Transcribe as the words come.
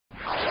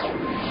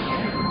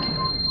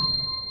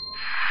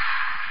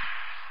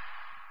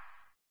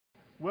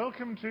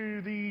Welcome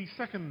to the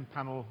second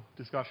panel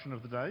discussion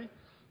of the day,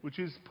 which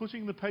is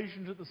putting the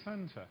patient at the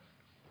centre.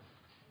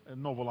 A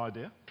novel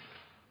idea.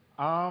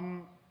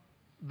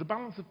 The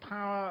balance of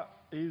power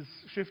is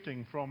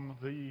shifting from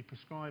the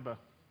prescriber,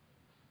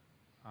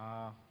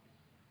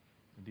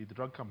 indeed the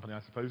drug company,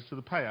 I suppose, to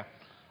the payer.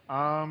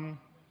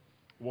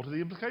 What are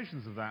the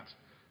implications of that?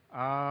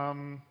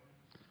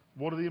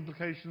 What are the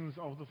implications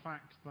of the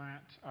fact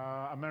that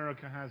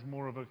America has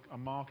more of a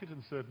market,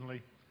 and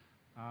certainly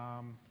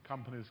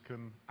companies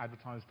can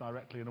advertise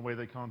directly in a way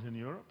they can't in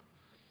Europe?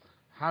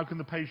 How can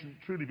the patient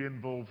truly be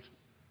involved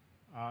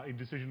in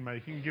decision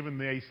making, given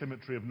the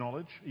asymmetry of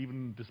knowledge,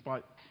 even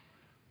despite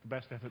the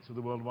best efforts of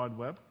the World Wide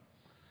Web?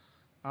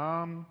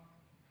 And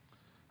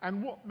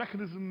what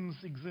mechanisms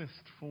exist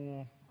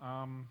for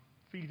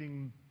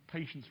feeding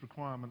patients'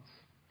 requirements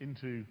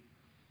into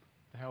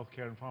the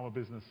healthcare and pharma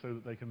business so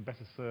that they can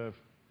better serve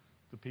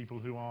the people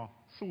who are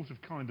sort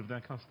of kind of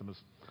their customers?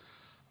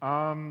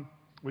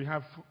 We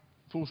have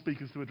 4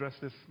 speakers to address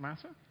this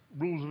matter.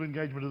 Rules of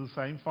engagement are the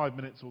same, 5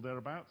 minutes or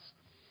thereabouts.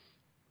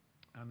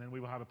 And then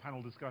we will have a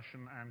panel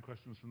discussion and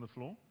questions from the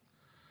floor.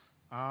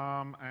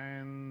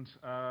 In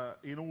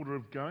order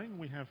of going,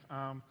 we have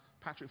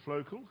Patrick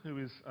Flokel, who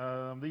is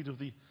lead of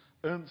the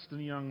Ernst &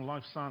 Young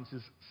Life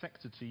Sciences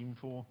sector team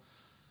for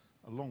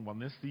a long one,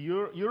 this.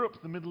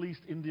 Europe, the Middle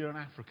East, India and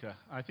Africa.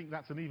 I think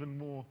that's an even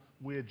more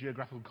weird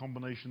geographical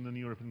combination than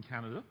Europe and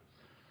Canada.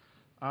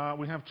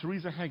 We have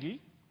Teresa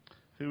Heggie,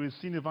 who is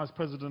Senior Vice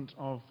President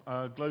of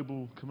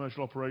Global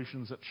Commercial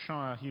Operations at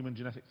Shire Human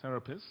Genetic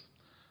Therapies.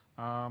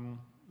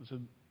 It's a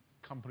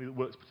company that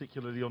works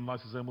particularly on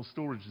lysosomal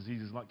storage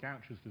diseases like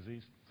Gaucher's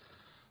disease,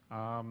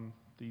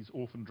 these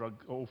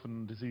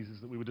orphan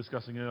diseases that we were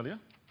discussing earlier.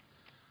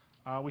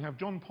 We have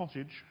John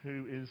Pottage,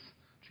 who is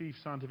Chief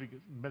Scientific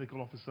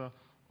Medical Officer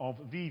of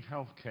ViiV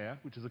Healthcare,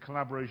 which is a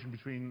collaboration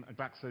between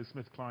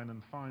GlaxoSmithKline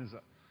and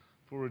Pfizer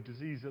for a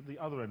disease at the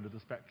other end of the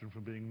spectrum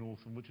from being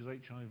Northern, which is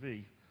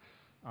HIV,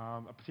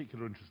 a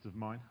particular interest of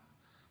mine.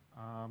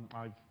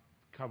 I've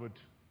covered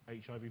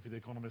HIV for The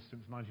Economist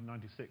since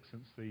 1996,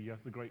 since the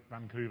great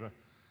Vancouver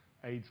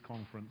AIDS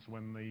conference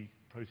when the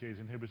protease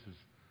inhibitors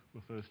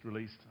were first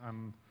released,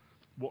 and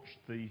watched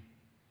the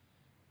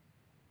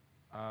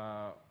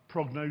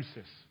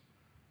prognosis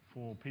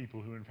for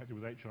people who are infected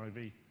with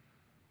HIV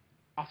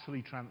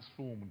utterly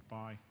transformed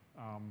by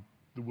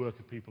the work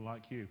of people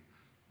like you,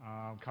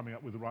 coming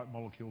up with the right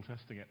molecule,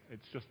 testing it.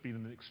 It's just been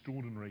an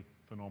extraordinary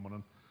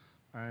phenomenon,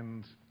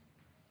 and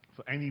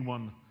for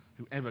anyone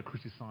who ever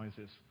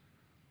criticises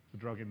the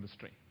drug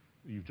industry,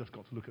 you've just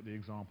got to look at the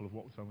example of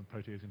what was done with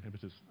protease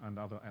inhibitors and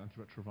other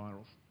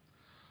antiretrovirals.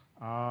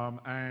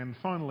 And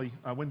finally,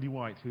 Wendy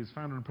White, who is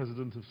founder and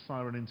president of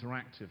Siren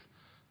Interactive,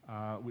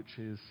 which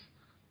is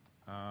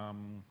a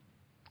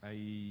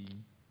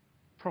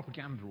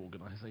propaganda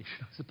organisation,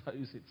 I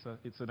suppose.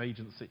 It's an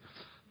agency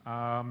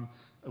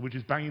which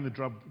is banging the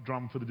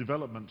drum for the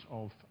development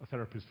of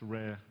therapies for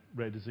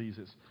rare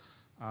diseases.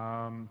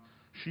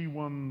 She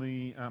won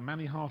the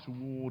Manny Hart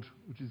Award,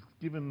 which is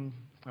given,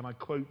 and I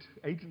quote,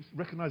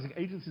 recognising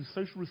agencies'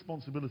 social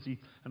responsibility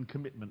and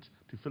commitment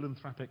to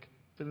philanthropic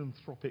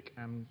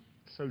and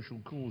social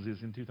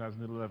causes in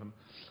 2011.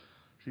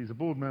 She's a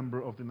board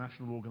member of the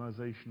National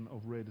Organisation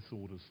of Rare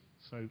Disorders.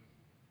 So,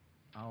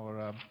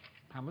 our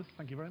panellists,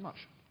 thank you very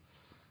much.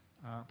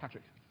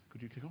 Patrick,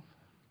 could you kick off?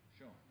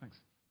 Sure. Thanks.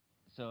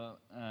 So,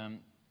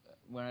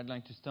 where I'd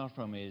like to start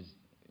from is,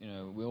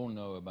 we all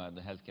know about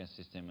the healthcare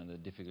system and the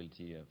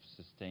difficulty of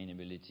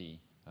sustainability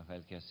of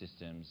healthcare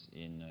systems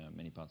in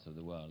many parts of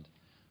the world.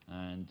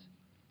 And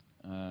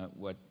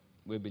what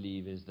we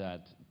believe is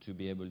that to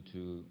be able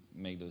to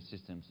make those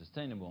systems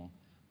sustainable,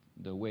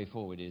 the way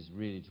forward is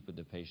really to put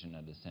the patient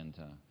at the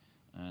center.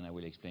 And I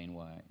will explain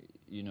why.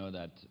 You know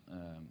that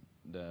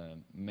the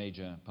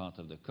major part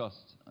of the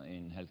costs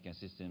in healthcare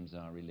systems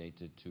are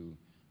related to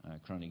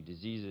chronic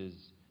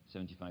diseases,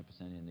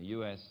 75% in the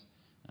US.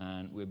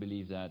 And we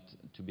believe that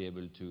to be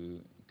able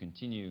to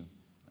continue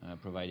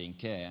providing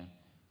care,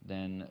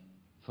 then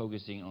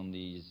focusing on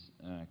these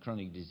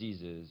chronic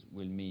diseases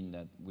will mean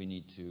that we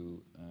need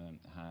to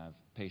have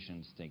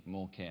patients take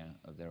more care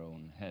of their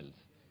own health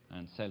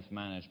and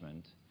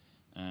self-management.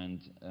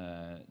 And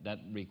that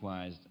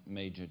requires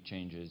major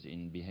changes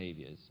in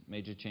behaviors.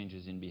 Major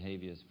changes in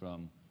behaviors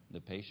from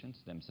the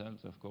patients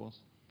themselves, of course.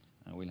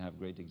 We'll have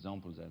great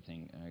examples, I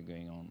think,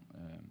 going on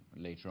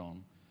later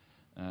on.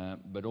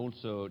 But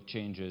also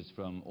changes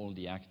from all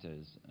the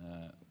actors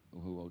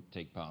who will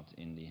take part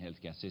in the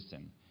healthcare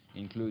system,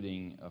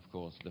 including, of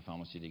course, the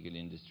pharmaceutical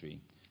industry,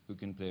 who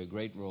can play a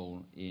great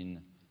role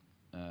in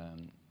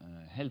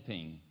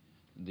helping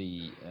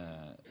the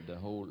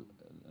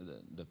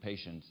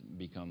patient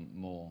become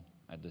more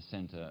at the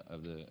center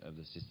of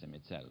the system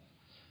itself.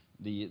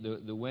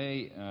 The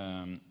way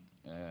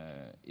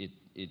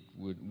it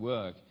would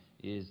work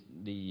is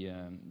the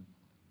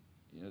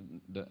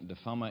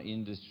pharma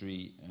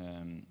industry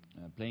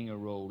playing a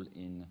role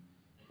in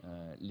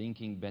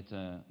linking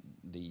better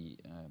the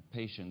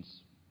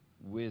patients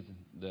with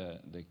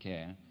the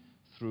care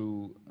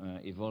through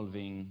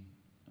evolving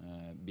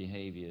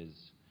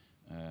behaviors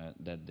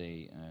that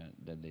they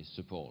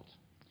support.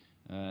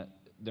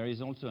 There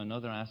is also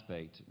another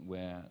aspect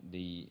where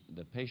the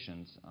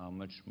patients are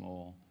much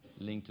more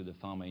linked to the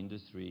pharma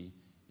industry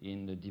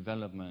in the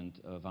development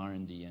of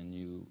R&D and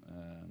new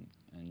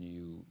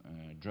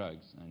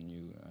drugs and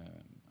new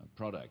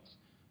products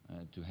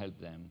to help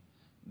them.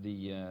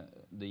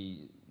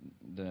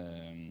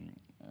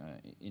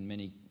 In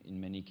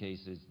many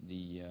cases,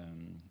 the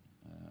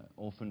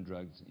orphan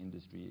drugs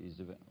industry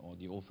or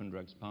the orphan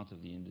drugs part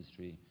of the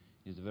industry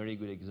is a very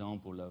good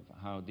example of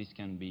how this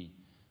can be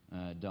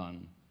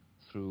done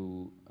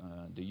through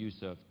the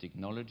use of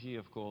technology,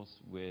 of course,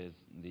 with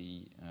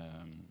the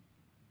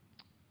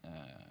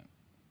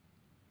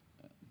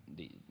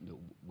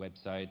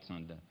websites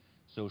and the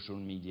social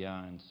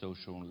media and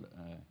social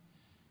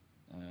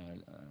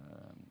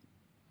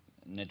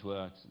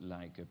networks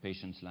like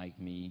Patients Like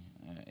Me,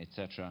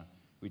 etc.,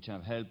 which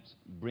have helped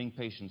bring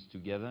patients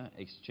together,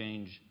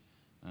 exchange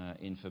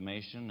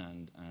information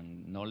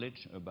and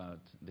knowledge about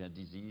their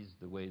disease,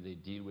 the way they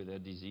deal with their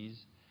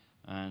disease,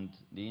 and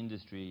the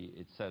industry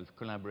itself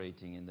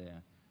collaborating in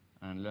there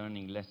and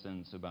learning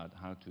lessons about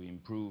how to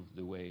improve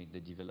the way they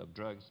develop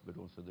drugs, but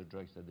also the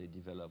drugs that they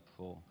develop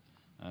for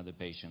the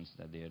patients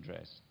that they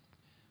address.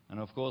 And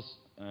of course,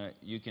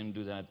 you can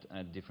do that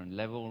at different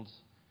levels.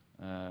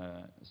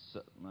 In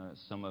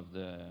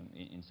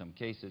some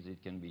cases,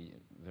 it can be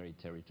very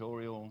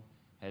territorial,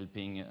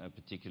 helping a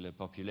particular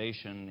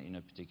population in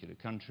a particular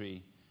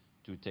country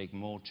to take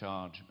more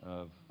charge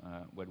of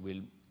what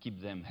will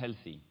keep them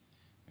healthy.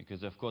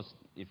 Because, of course,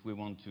 if we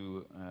want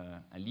to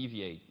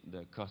alleviate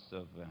the cost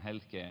of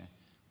healthcare,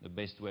 the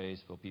best way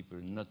is for people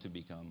not to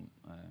become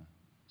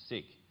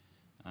sick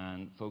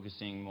and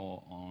focusing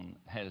more on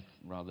health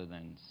rather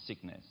than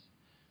sickness.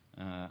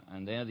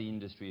 And there the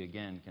industry,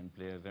 again, can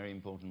play a very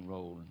important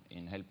role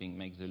in helping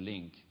make the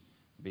link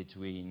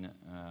between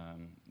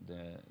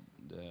the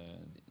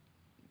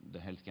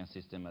healthcare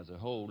system as a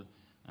whole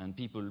and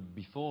people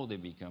before they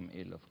become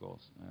ill, of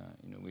course.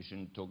 We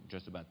shouldn't talk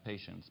just about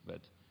patients,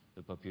 but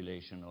the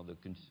population or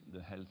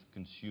the health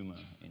consumer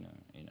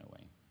in a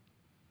way.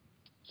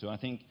 So I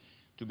think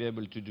to be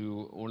able to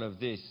do all of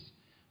this,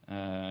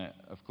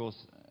 of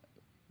course,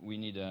 we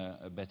need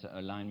a better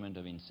alignment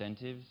of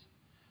incentives.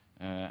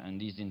 And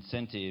these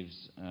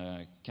incentives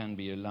can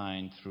be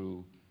aligned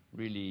through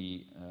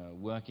really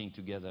working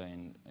together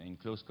in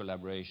close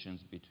collaborations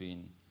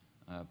between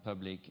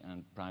public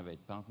and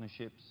private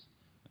partnerships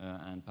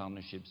and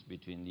partnerships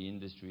between the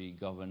industry,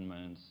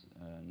 governments,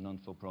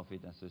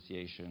 non-for-profit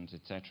associations,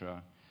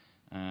 etc.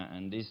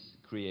 And this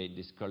creates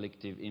this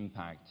collective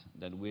impact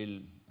that will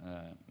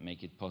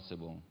make it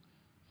possible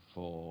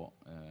for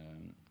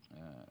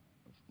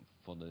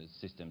the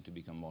system to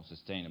become more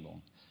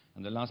sustainable.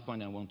 And the last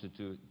point I wanted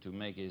to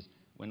make is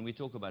when we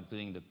talk about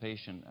putting the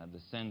patient at the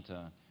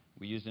center,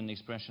 we use an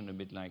expression a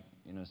bit like,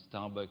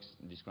 Starbucks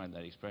described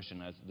that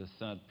expression as the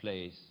third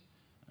place,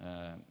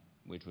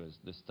 which was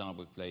the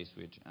Starbucks place,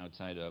 which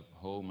outside of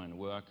home and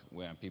work,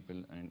 where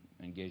people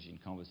engage in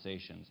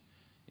conversations.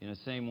 In the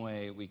same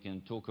way, we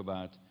can talk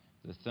about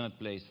the third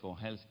place for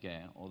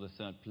healthcare, or the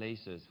third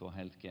places for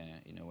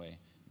healthcare, in a way,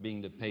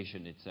 being the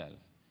patient itself.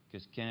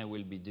 Because care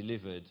will be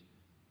delivered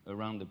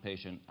around the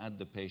patient, at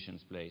the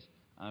patient's place,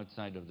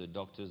 outside of the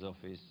doctor's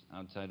office,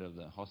 outside of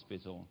the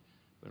hospital,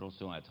 but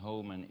also at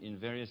home and in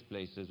various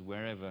places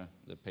wherever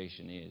the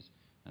patient is.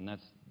 And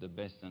that's the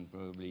best and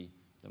probably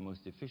the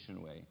most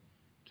efficient way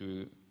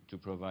to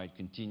provide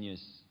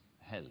continuous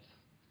health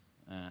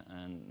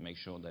and make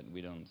sure that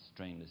we don't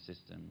strain the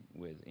system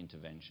with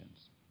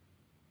interventions.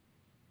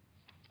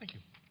 Thank you.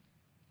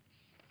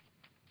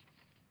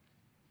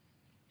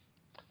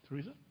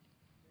 Teresa?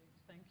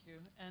 Thank you.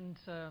 And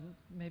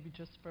maybe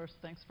just first,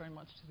 thanks very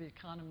much to The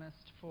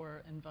Economist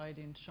for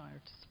inviting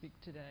Shire to speak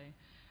today.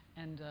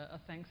 And a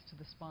thanks to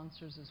the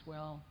sponsors as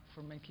well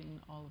for making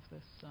all of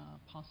this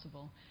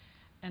possible.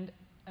 And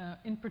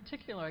in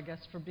particular, I guess,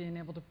 for being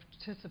able to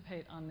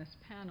participate on this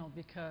panel,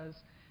 because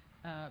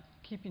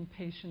keeping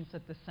patients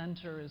at the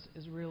center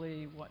is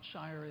really what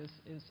Shire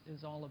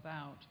is all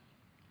about.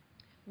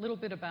 A little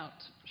bit about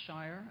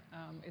Shire.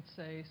 It's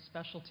a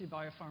specialty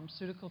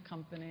biopharmaceutical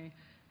company,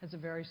 has a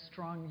very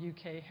strong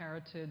UK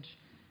heritage,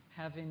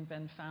 having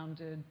been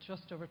founded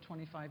just over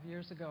 25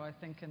 years ago, I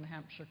think, in the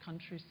Hampshire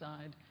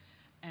countryside.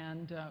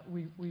 And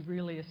we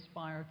really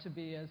aspire to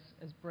be as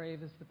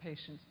brave as the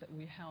patients that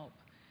we help.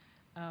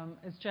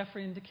 As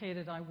Jeffrey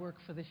indicated, I work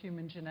for the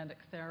Human Genetic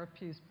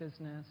Therapies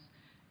business,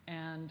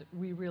 and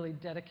we really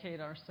dedicate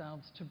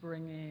ourselves to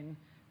bringing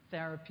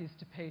therapies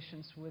to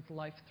patients with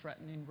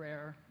life-threatening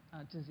rare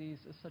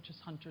diseases such as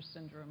Hunter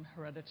syndrome,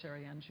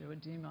 hereditary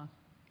angioedema.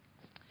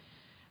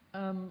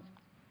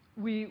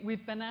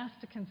 We've been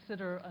asked to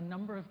consider a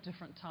number of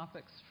different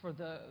topics for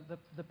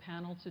the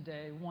panel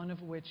today, one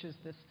of which is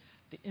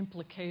the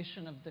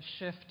implication of the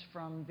shift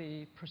from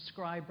the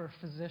prescriber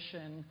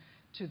physician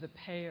to the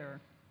payer.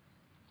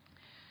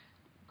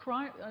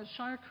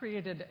 Shire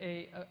created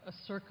a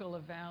circle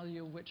of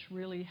value which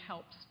really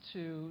helps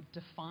to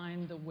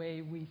define the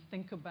way we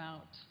think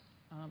about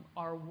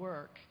our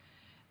work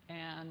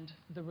and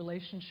the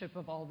relationship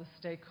of all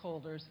the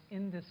stakeholders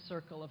in this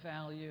circle of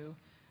value,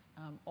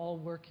 all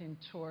working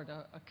toward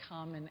a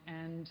common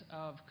end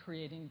of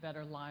creating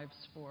better lives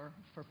for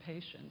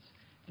patients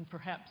and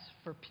perhaps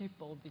for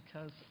people,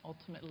 because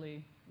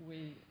ultimately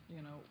we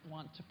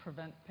want to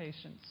prevent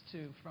patients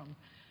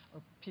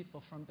or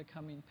people from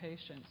becoming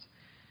patients.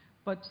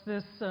 But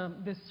this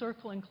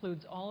circle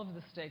includes all of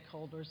the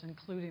stakeholders,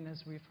 including,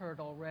 as we've heard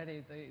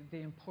already,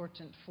 the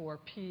important 4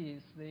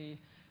 Ps,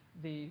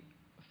 the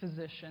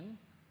physician,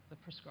 the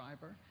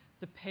prescriber,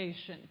 the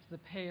patient, the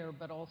payer,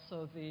 but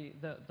also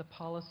the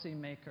policy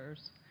makers.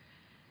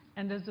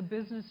 And as a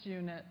business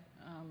unit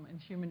in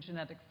human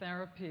genetic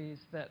therapies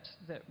that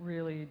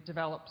really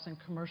develops and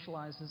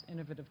commercializes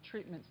innovative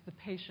treatments, the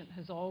patient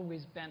has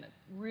always been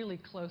really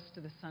close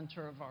to the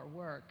center of our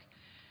work.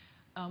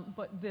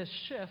 But this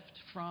shift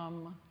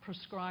from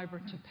prescriber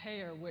to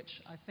payer,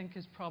 which I think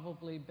has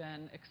probably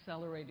been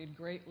accelerated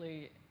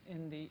greatly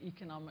in the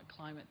economic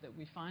climate that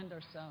we find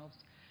ourselves,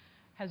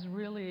 has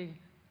really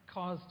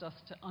caused us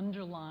to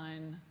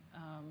underline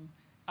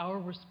our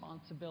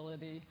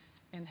responsibility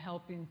in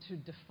helping to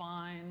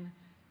define,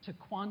 to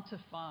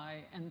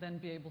quantify, and then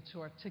be able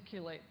to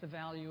articulate the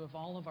value of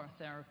all of our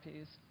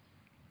therapies.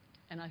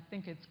 And I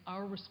think it's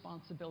our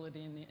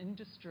responsibility in the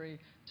industry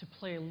to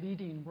play a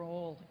leading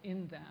role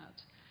in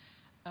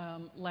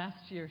that.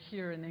 Last year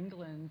here in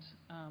England,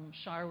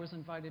 Shire was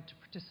invited to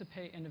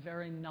participate in a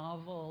very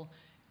novel,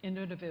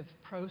 innovative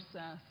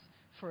process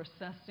for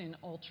assessing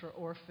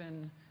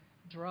ultra-orphan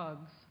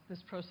drugs.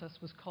 This process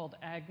was called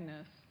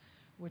AGNES,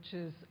 which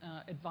is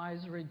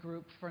Advisory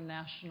Group for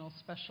National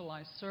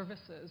Specialized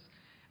Services.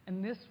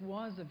 And this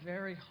was a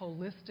very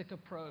holistic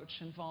approach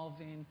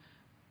involving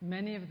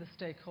many of the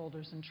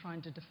stakeholders in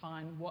trying to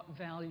define what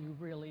value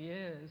really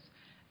is.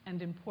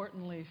 And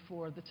importantly,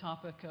 for the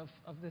topic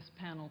of this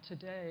panel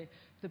today,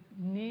 the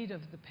need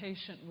of the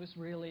patient was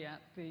really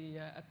at the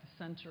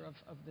center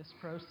of this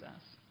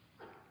process.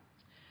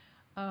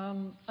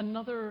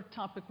 Another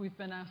topic we've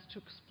been asked to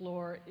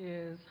explore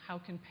is how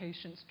can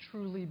patients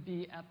truly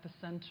be at the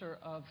center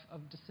of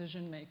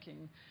decision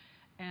making.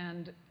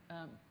 And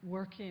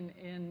working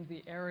in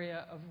the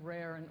area of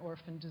rare and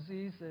orphan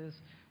diseases,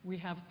 we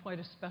have quite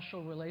a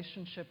special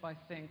relationship, I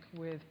think,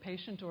 with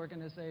patient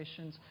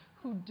organizations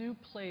who do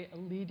play a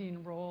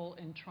leading role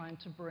in trying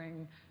to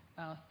bring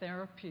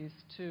therapies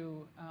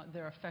to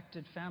their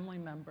affected family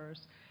members.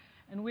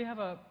 And we have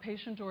a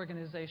patient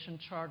organization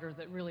charter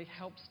that really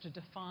helps to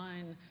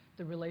define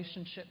the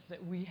relationship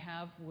that we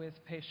have with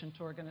patient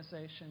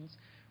organizations.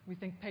 We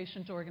think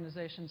patient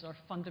organizations are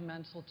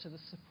fundamental to the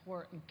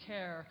support and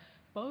care,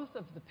 both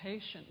of the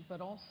patient,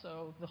 but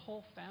also the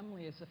whole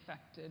family is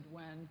affected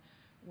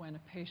when a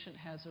patient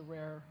has a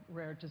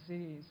rare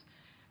disease.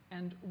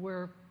 And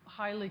we're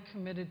highly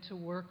committed to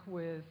work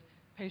with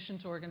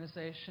patient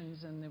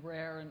organizations in the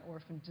rare and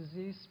orphan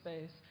disease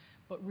space,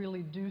 but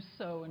really do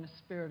so in a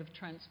spirit of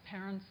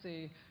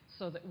transparency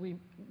so that we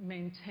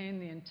maintain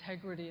the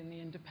integrity and the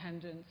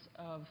independence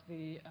of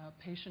the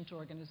patient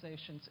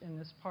organizations in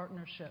this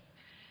partnership.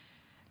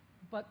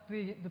 But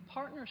the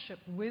partnership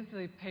with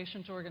the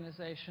patient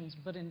organizations,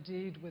 but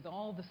indeed with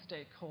all the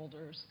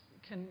stakeholders,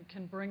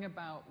 can bring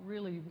about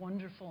really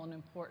wonderful and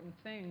important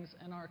things,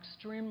 and are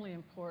extremely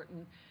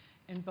important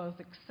in both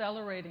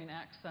accelerating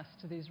access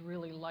to these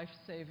really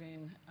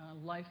life-saving,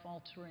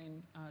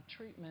 life-altering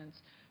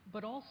treatments,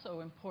 but also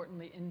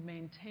importantly in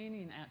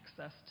maintaining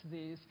access to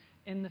these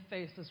in the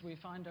face as we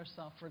find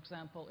ourselves, for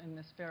example, in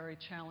this very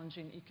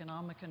challenging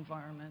economic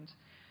environment.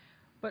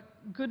 But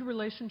good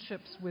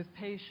relationships with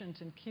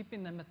patients and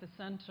keeping them at the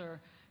center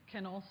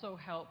can also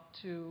help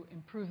to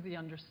improve the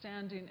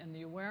understanding and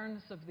the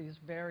awareness of these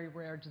very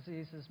rare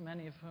diseases,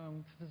 many of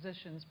whom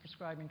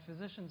prescribing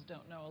physicians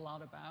don't know a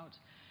lot about,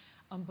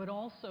 but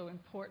also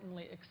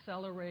importantly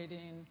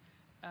accelerating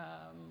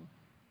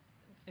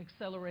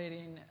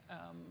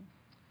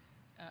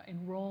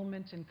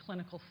enrollment in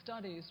clinical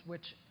studies,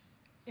 which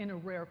in a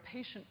rare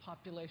patient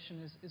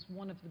population is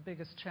one of the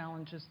biggest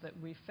challenges that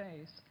we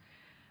face.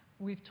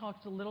 We've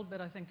talked a little bit,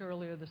 I think,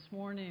 earlier this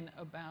morning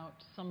about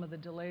some of the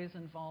delays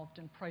involved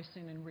in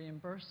pricing and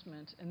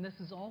reimbursement, and this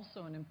is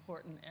also an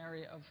important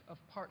area of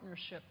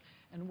partnership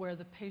and where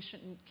the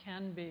patient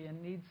can be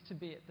and needs to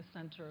be at the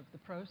center of the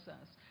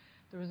process.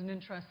 There was an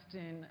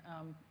interesting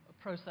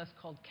process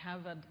called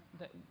CAVED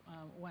that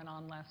went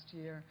on last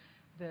year,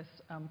 this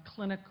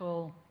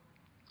clinical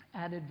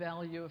added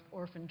value of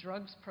orphan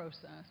drugs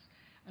process.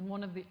 And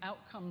one of the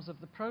outcomes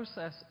of the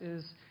process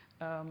is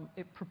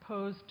it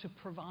proposed to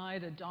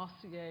provide a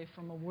dossier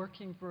from a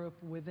working group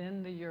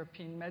within the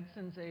European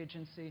Medicines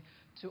Agency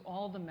to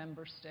all the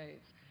member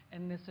states.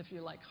 And this, if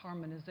you like,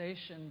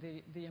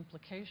 harmonization, the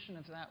implication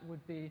of that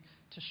would be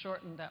to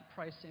shorten that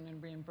pricing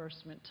and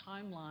reimbursement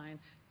timeline,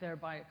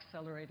 thereby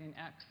accelerating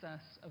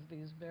access of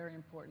these very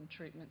important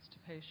treatments to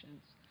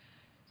patients.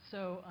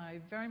 So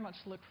I very much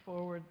look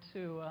forward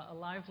to a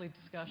lively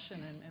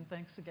discussion, and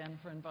thanks again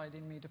for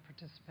inviting me to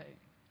participate.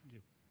 Thank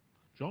you.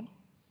 John?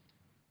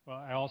 Well,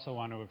 I also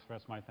want to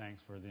express my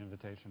thanks for the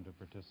invitation to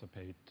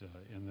participate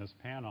in this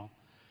panel.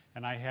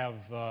 And I have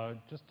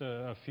just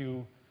a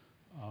few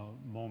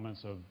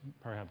moments of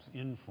perhaps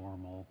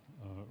informal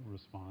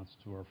response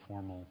to our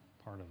formal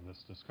part of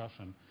this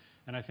discussion.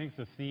 And I think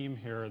the theme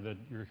here that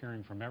you're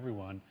hearing from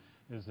everyone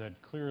is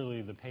that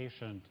clearly the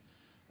patient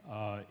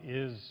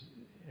is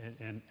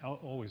and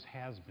always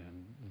has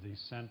been the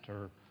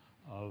center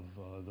of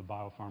the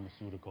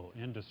biopharmaceutical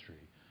industry.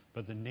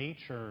 But the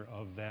nature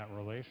of that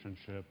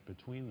relationship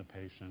between the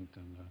patient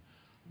and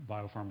the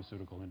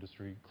biopharmaceutical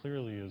industry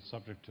clearly is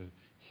subject to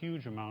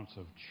huge amounts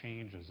of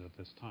changes at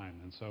this time.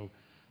 And so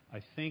I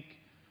think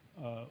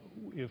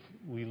if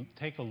we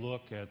take a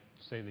look at,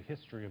 say, the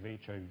history of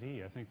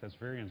HIV, I think that's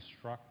very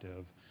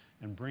instructive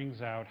and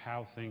brings out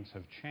how things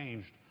have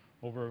changed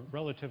over a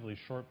relatively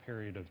short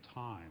period of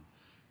time.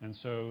 And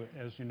so,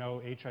 as you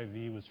know,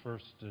 HIV was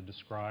first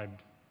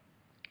described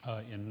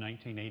in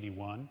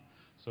 1981,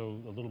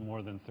 so a little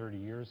more than 30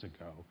 years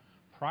ago.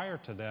 Prior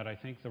to that, I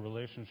think the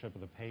relationship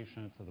of the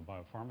patient to the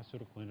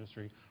biopharmaceutical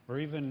industry, or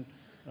even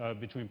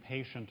between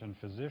patient and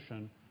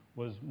physician,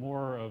 was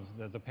more of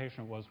the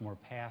patient was more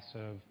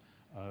passive,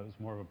 it was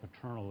more of a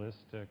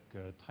paternalistic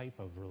type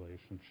of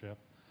relationship.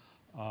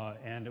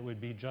 And it would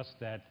be just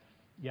that,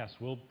 yes,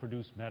 we'll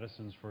produce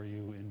medicines for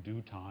you in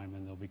due time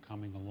and they'll be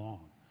coming along.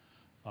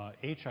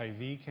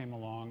 HIV came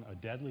along, a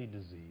deadly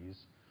disease,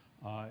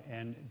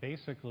 and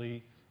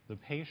basically the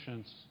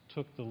patients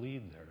took the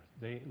lead there.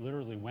 They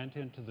literally went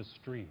into the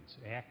streets,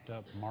 ACT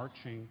UP,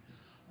 marching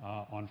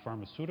on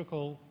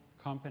pharmaceutical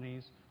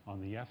companies,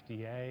 on the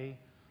FDA,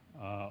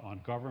 on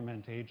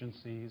government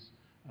agencies,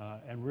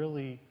 and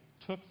really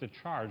took the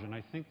charge. And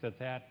I think that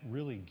that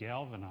really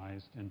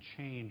galvanized and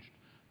changed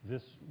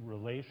this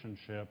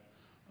relationship,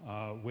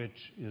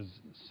 which is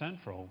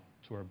central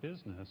to our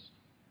business,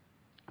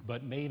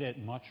 but made it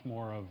much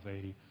more of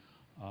a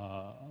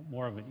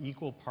more of an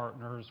equal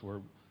partners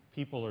where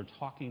people are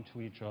talking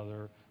to each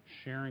other,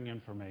 sharing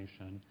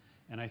information.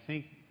 And I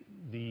think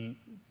the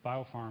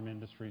biopharm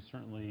industry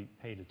certainly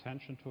paid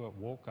attention to it,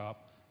 woke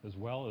up, as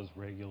well as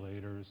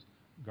regulators,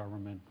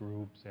 government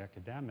groups,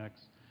 academics,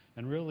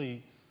 and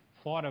really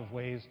thought of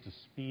ways to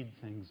speed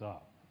things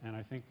up. And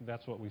I think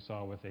that's what we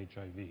saw with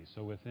HIV.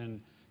 So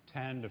within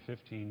 10 to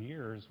 15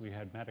 years, we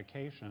had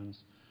medications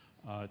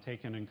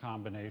taken in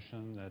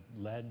combination that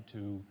led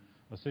to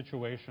a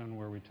situation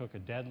where we took a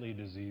deadly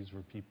disease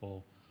where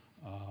people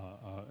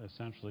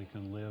essentially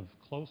can live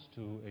close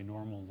to a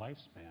normal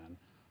lifespan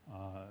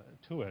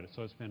to it.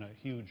 So it's been a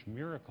huge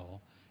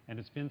miracle, and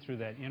it's been through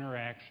that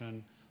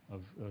interaction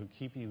of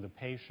keeping the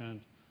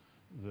patient,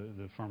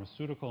 the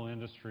pharmaceutical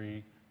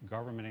industry,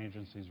 government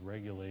agencies,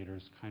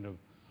 regulators kind of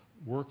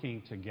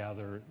working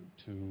together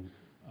to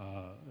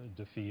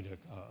defeat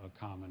a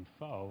common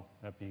foe,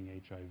 that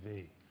being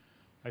HIV.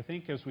 I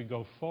think as we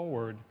go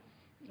forward,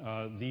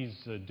 these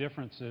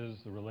differences,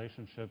 the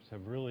relationships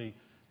have really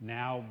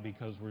now,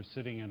 because we're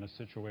sitting in a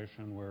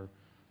situation where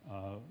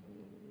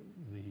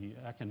the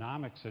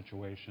economic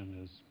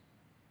situation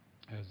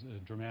has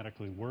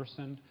dramatically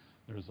worsened.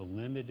 There's a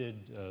limited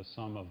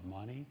sum of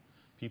money.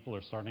 People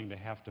are starting to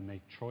have to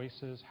make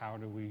choices. How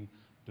do we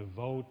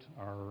devote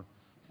our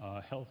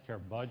healthcare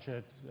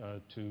budget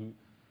to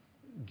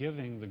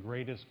giving the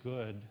greatest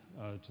good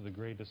to the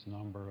greatest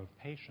number of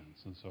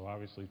patients? And so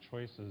obviously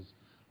choices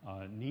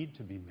need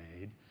to be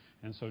made.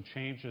 And so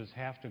changes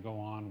have to go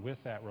on with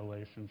that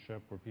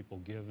relationship where people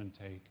give and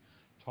take,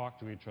 talk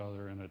to each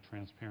other in a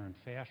transparent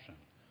fashion.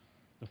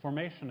 The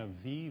formation of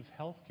ViiV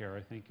Healthcare,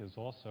 I think, is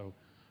also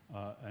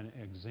an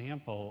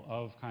example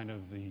of kind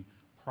of the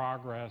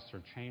progress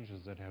or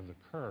changes that have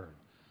occurred.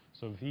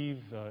 So ViiV,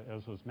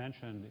 as was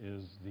mentioned,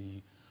 is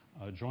the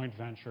joint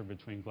venture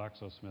between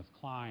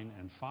GlaxoSmithKline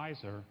and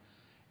Pfizer,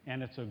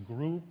 and it's a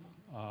group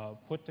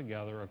put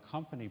together, a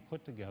company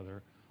put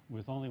together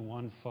with only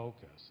one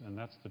focus, and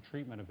that's the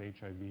treatment of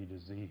HIV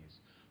disease.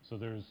 So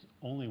there's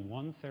only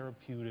one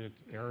therapeutic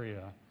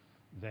area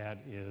that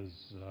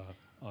is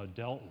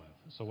dealt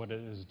with. So what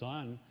it has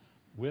done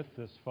with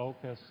this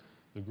focus,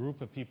 the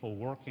group of people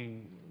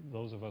working,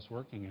 those of us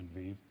working in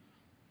ViiV,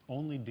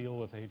 only deal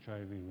with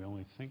HIV. We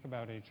only think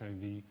about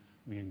HIV.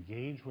 We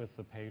engage with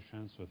the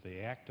patients, with the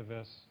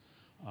activists,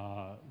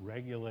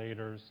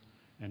 regulators,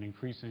 and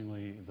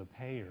increasingly the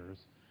payers.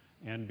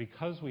 And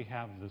because we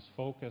have this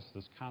focus,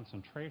 this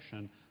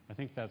concentration, I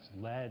think that's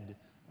led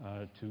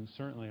to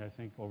certainly, I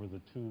think, over the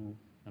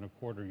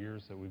 2.25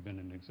 years that we've been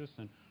in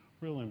existence,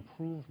 real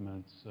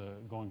improvements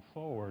going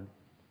forward,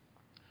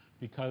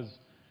 because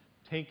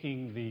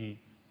taking the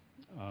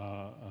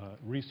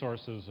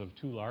resources of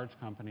two large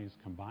companies,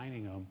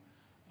 combining them,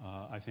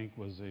 I think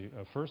was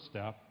a first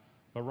step.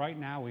 But right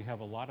now we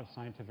have a lot of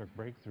scientific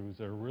breakthroughs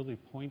that are really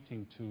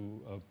pointing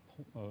to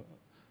a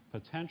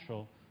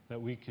potential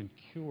that we can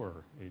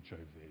cure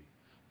HIV.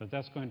 But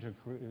that's going to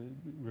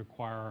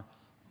require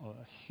a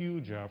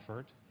huge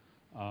effort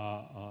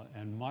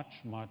and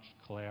much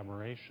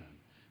collaboration.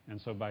 And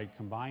so by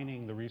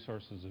combining the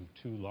resources of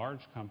two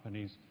large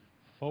companies,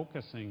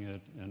 focusing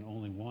it in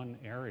only one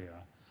area,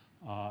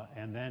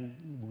 and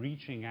then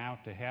reaching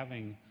out to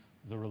having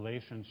the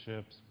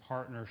relationships,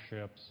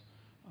 partnerships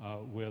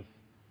with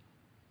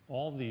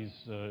all these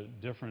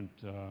different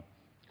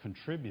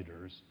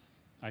contributors,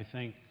 I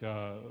think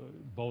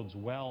bodes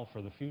well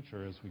for the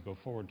future as we go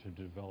forward to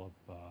develop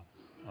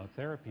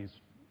therapies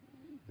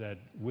that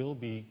will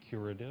be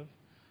curative.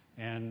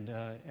 And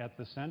at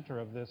the center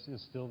of this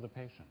is still the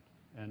patient.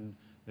 And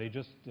they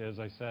just, as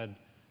I said,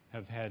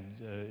 have had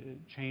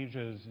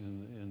changes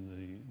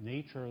in the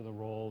nature of the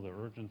role, the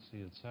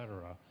urgency, et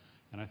cetera.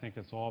 And I think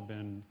it's all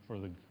been for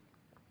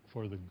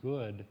the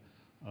good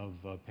of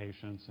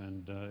patients,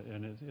 and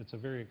it's a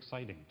very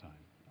exciting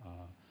time.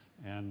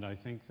 And I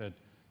think that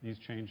these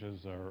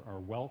changes are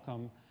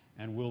welcome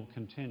and will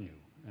continue.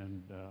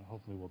 And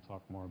hopefully we'll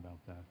talk more about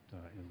that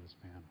in this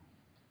panel.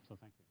 So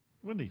thank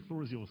you. Wendy,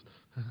 floor is yours.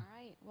 All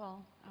right.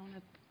 Well, I want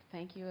to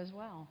thank you as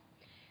well.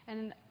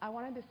 And I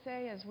wanted to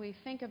say, as we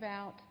think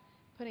about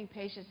putting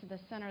patients at the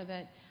center,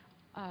 that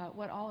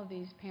what all of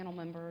these panel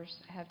members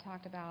have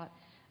talked about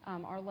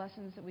are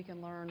lessons that we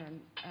can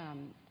learn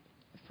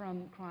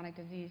from chronic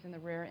disease in the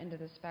rare end of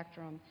the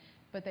spectrum.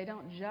 But they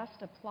don't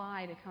just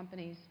apply to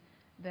companies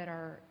that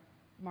are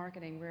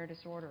marketing rare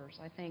disorders.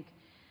 I think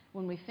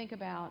when we think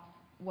about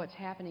what's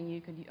happening,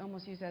 you could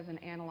almost use as an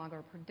analog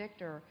or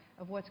predictor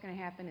of what's going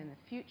to happen in the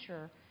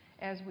future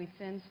as we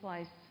thin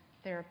slice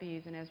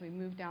therapies and as we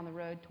move down the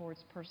road towards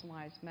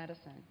personalized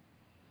medicine.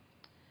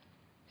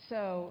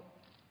 So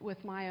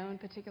with my own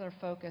particular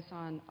focus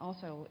on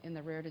also in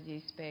the rare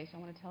disease space, I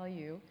want to tell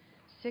you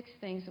 6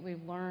 things that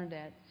we've learned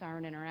at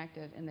Siren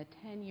Interactive in the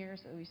 10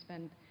 years that we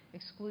spend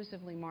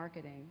exclusively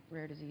marketing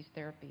rare disease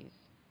therapies.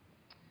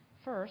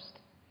 First,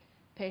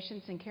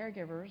 patients and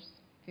caregivers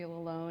feel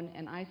alone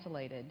and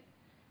isolated,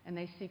 and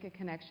they seek a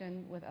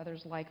connection with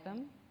others like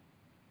them.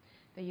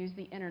 They use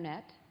the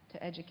internet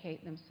to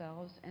educate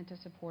themselves and to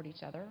support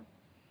each other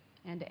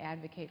and to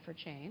advocate for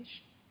change.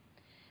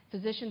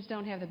 Physicians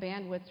don't have the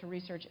bandwidth to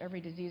research every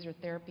disease or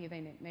therapy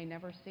they may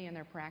never see in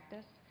their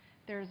practice.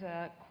 There's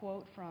a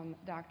quote from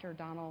Dr.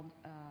 Donald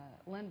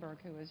Lindbergh,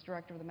 who is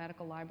director of the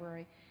medical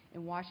library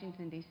in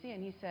Washington, D.C.,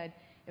 and he said,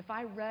 if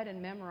I read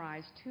and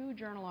memorized 2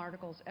 journal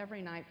articles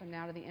every night from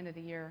now to the end of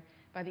the year,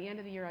 by the end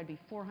of the year I'd be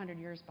 400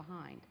 years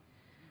behind.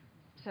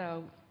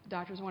 So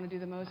doctors want to do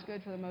the most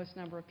good for the most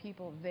number of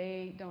people.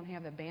 They don't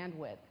have the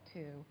bandwidth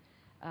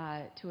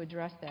to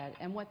address that.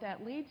 And what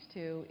that leads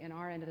to in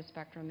our end of the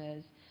spectrum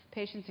is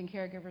patients and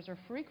caregivers are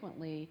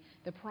frequently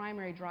the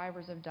primary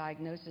drivers of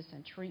diagnosis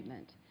and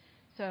treatment.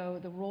 So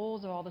the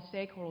roles of all the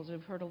stakeholders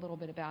we've heard a little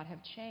bit about have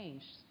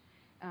changed.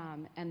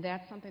 And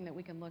that's something that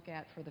we can look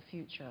at for the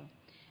future.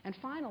 And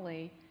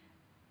finally,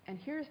 and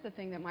here's the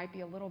thing that might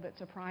be a little bit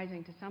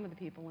surprising to some of the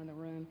people in the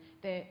room,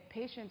 that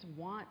patients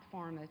want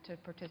pharma to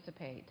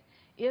participate.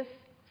 If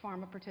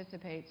pharma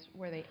participates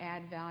where they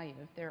add value,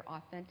 if they're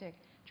authentic,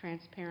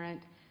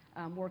 transparent,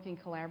 working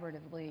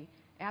collaboratively,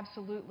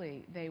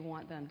 absolutely they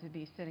want them to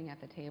be sitting at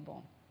the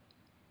table.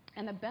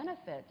 And the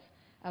benefits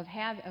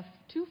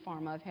to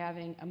pharma of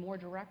having a more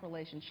direct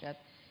relationship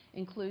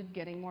include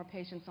getting more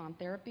patients on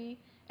therapy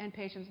and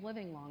patients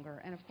living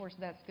longer. And of course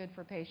that's good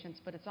for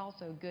patients, but it's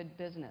also good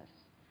business.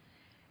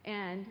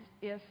 And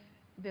if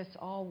this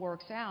all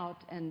works out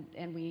and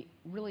we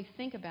really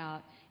think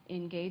about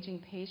engaging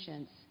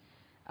patients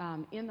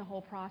in the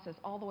whole process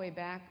all the way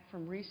back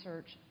from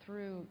research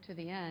through to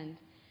the end,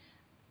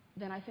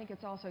 then I think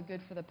it's also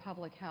good for the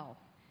public health.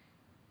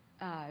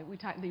 We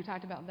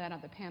talked about that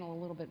on the panel a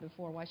little bit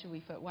before. Why should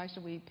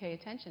we pay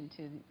attention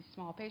to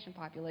small patient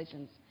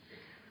populations?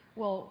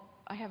 Well,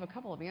 I have a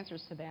couple of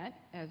answers to that.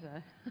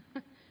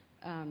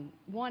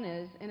 One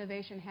is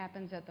innovation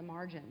happens at the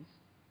margins.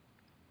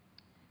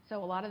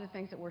 So a lot of the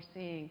things that we're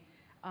seeing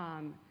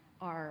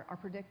are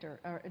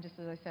just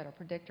as I said, are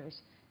predictors.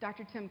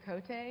 Dr. Tim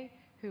Cote,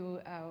 who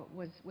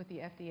was with the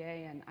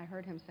FDA, and I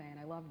heard him say, and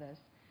I love this,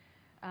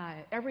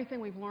 everything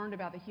we've learned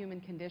about the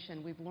human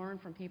condition, we've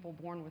learned from people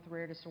born with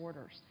rare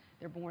disorders.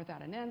 They're born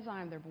without an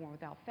enzyme, they're born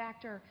without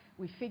factor.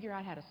 We figure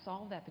out how to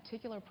solve that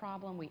particular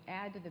problem. We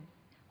add to the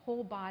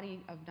whole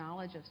body of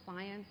knowledge of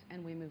science,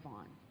 and we move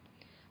on.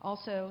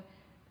 Also,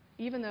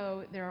 even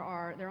though there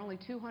are only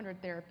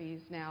 200 therapies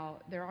now,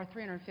 there are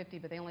 350,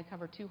 but they only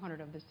cover 200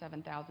 of the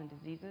 7,000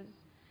 diseases.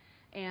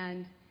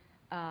 And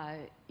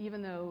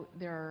even though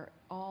they're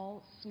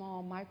all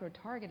small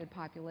micro-targeted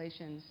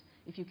populations,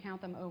 if you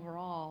count them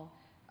overall,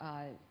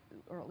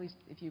 or at least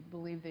if you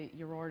believe the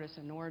Urordis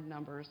and Nord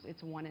numbers,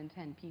 it's 1 in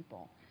 10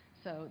 people.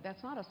 So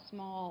that's not a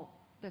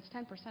small, that's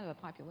 10% of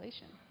the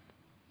population.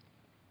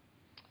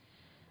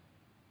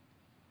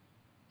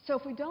 So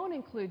if we don't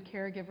include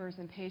caregivers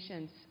and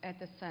patients at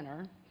the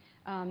center,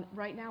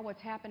 right now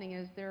what's happening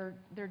is they're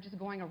just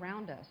going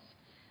around us.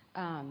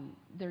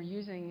 They're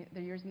using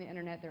the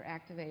internet, they're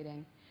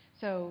activating.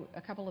 So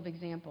a couple of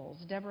examples.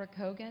 Deborah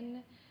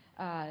Kogan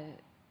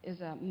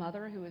is a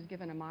mother who was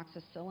given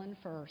amoxicillin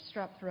for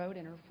strep throat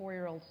in her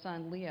 4-year-old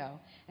son, Leo.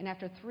 And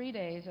after 3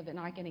 days of it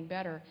not getting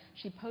better,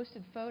 she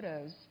posted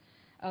photos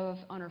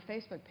on her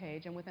Facebook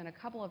page, and within a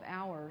couple of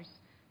hours,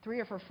 3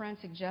 of her friends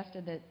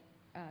suggested that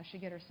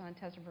should get her son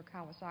tested for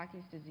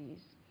Kawasaki's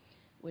disease,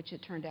 which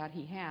it turned out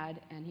he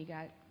had, and he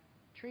got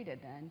treated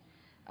then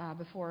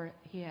before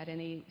he had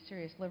any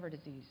serious liver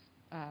disease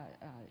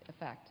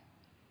effect.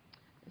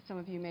 Some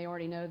of you may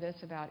already know this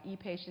about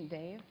e-patient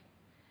Dave.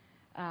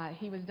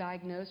 He was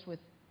diagnosed with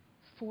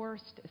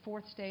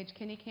fourth stage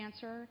kidney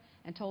cancer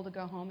and told to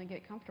go home and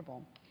get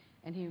comfortable.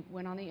 And he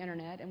went on the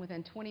internet, and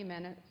within 20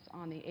 minutes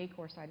on the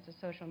ACOR site, it's a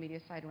social media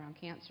site around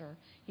cancer,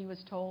 he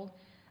was told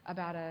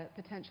about a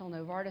potential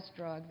Novartis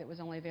drug that was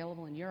only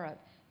available in Europe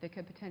that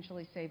could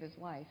potentially save his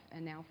life.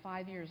 And now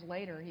 5 years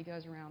later, he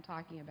goes around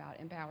talking about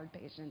empowered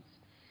patients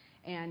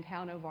and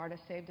how Novartis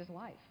saved his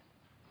life.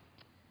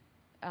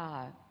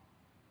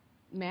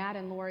 Matt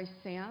and Lori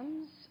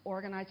Sams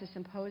organized a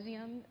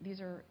symposium.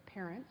 These are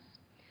parents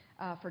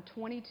for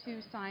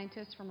 22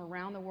 scientists from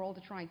around the world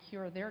to try and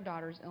cure their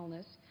daughter's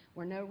illness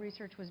where no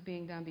research was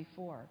being done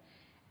before.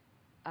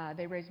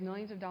 They raised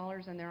millions of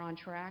dollars, and they're on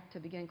track to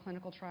begin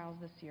clinical trials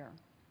this year.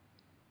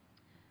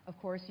 Of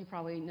course, you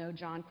probably know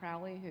John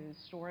Crowley, whose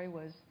story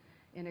was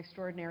in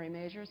extraordinary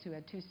measures, who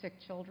had 2 sick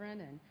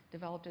children and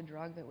developed a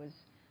drug that was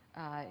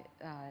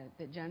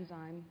that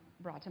Genzyme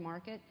brought to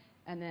market,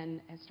 and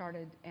then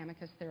started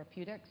Amicus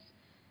Therapeutics.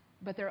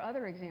 But there are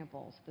other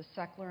examples. The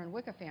Seckler and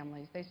Wicca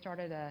families, they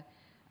started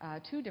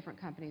 2 different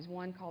companies,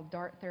 one called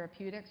DART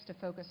Therapeutics to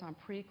focus on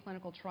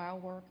preclinical trial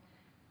work,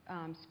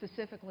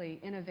 specifically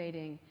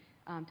innovating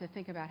to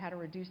think about how to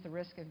reduce the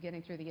risk of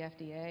getting through the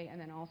FDA, and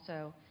then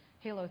also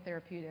Halo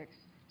Therapeutics,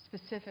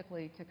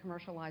 specifically to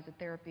commercialize a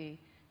therapy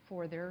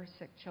for their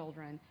sick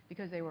children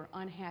because they were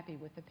unhappy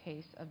with the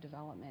pace of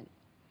development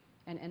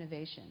and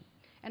innovation.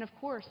 And of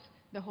course,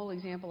 the whole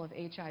example of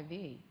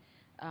HIV.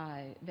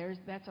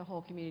 That's a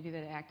whole community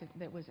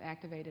that was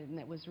activated and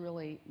that was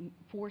really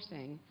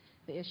forcing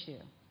the issue.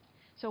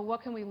 So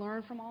what can we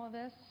learn from all of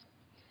this?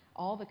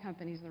 All the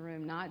companies in the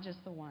room, not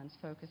just the ones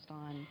focused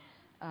on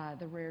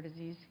the rare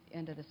disease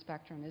end of the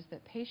spectrum, is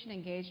that patient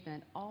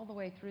engagement all the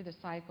way through the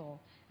cycle,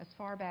 as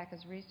far back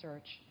as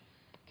research,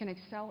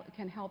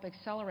 can help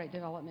accelerate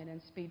development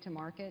and speed to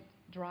market,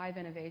 drive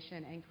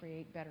innovation, and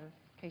create better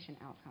patient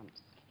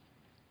outcomes.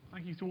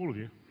 Thank you to all of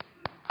you.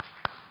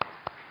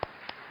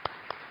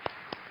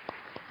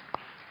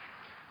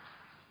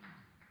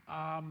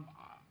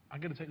 I'm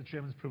going to take the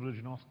chairman's privilege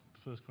and ask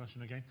the first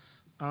question again.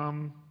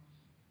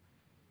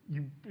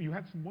 You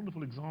had some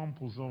wonderful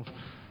examples of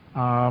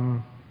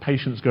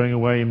patients going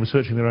away and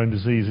researching their own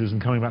diseases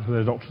and coming back to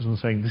their doctors and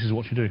saying, this is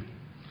what you do.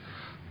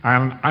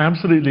 And I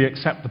absolutely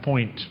accept the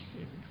point,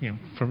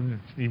 from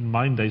even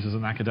my days as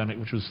an academic,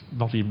 which was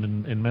not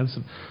even in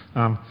medicine,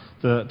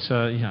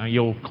 that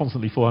you're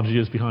constantly 400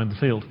 years behind the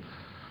field.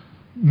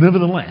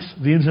 Nevertheless,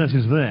 the internet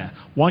is there.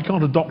 Why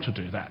can't a doctor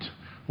do that?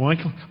 Why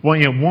should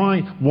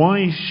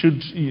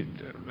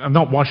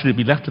it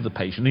be left to the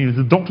patient? It's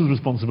the doctor's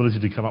responsibility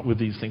to come up with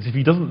these things. If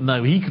he doesn't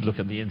know, he could look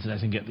at the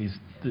internet and get these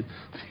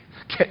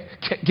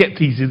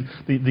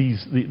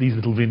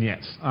little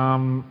vignettes.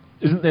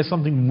 Isn't there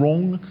something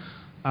wrong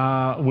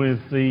with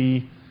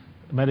the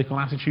medical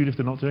attitude if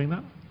they're not doing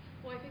that?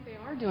 Well, I think they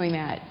are doing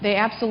that. They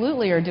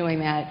absolutely are doing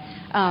that.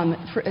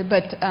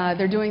 But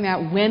they're doing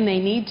that when they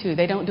need to.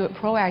 They don't do it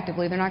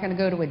proactively. They're not going to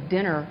go to a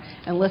dinner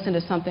and listen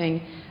to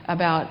something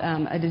about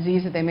a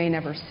disease that they may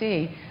never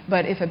see.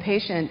 But if a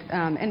patient,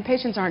 and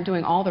patients aren't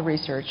doing all the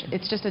research,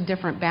 it's just a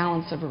different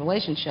balance of a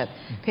relationship.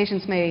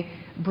 Patients may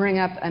bring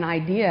up an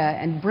idea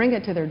and bring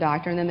it to their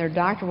doctor, and then their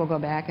doctor will go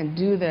back and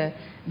do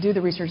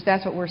the research.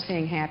 That's what we're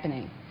seeing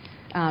happening.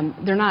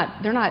 They're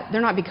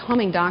not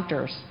becoming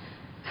doctors.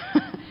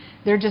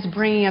 They're just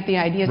bringing up the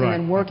ideas and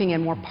then working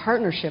in more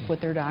partnership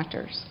with their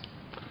doctors.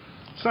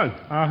 So,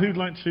 who'd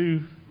like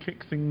to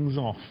kick things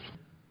off?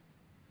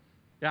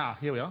 Yeah,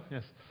 here we are,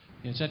 yes.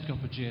 Yes, Ed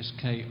Gopper,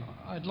 GSK.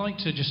 I'd like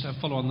to just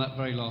follow on that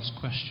very last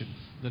question,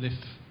 that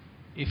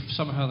if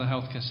somehow the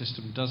healthcare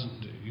system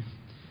doesn't do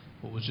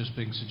what was just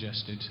being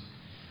suggested,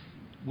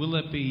 will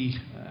there be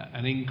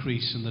an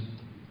increase in the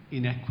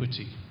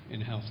inequity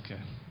in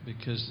healthcare?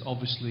 Because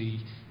obviously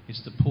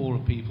it's the poorer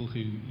people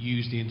who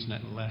use the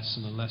internet less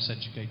and are less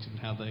educated in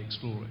how they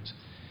explore it.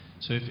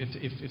 So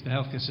if the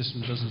healthcare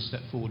system doesn't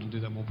step forward and do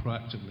that more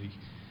proactively,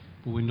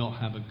 will we not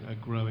have a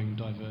growing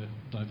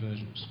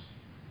divergence?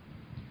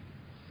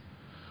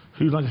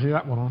 Who'd like to see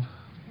that one on?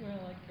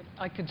 Well,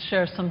 I could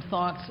share some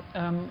thoughts.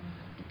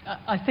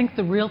 I think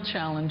the real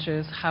challenge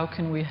is how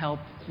can we help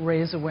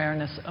raise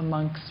awareness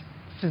amongst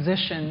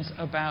physicians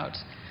about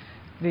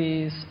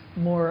these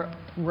more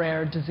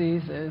rare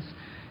diseases.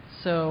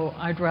 So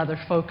I'd rather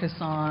focus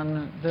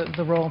on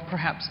the role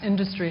perhaps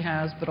industry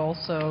has, but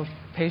also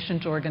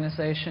patient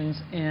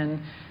organizations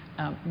in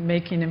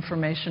making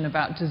information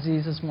about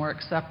diseases more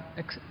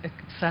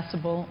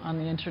accessible on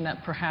the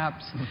internet,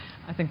 perhaps.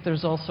 I think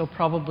there's also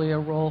probably a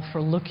role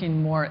for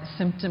looking more at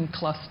symptom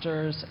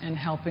clusters and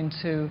helping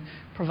to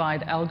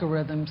provide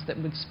algorithms that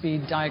would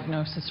speed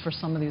diagnosis for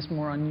some of these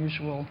more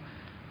unusual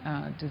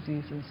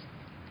diseases.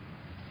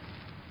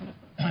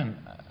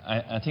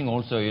 I think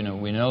also,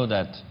 we know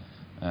that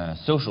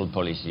social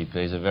policy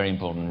plays a very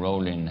important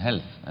role in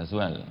health as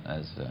well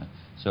as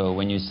So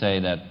when you say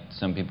that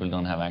some people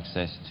don't have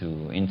access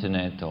to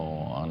internet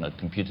or are not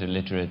computer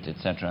literate,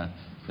 etc.,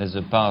 there's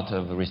a part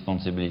of a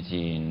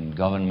responsibility in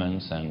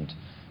governments and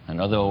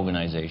other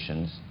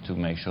organizations to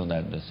make sure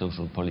that the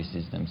social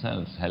policies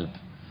themselves help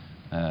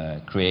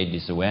create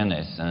this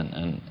awareness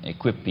and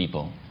equip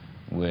people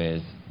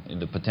with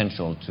the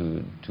potential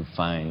to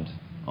find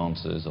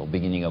answers or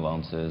beginning of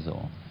answers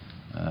or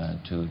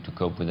to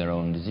cope with their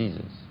own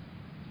diseases.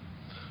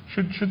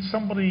 Should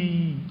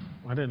somebody,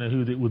 I don't know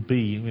who it would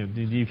be, in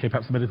the UK,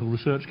 perhaps the Medical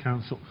Research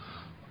Council,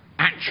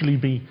 actually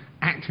be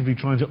actively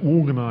trying to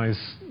organise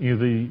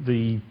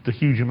the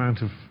huge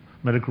amount of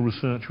medical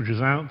research which is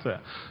out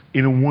there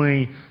in a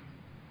way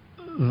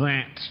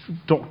that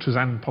doctors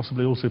and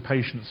possibly also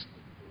patients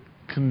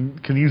can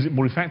use it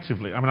more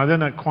effectively? I mean, I don't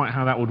know quite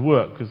how that would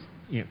work, because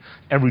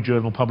every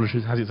journal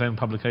has its own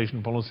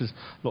publication policies,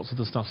 lots of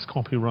the stuff's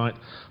copyright,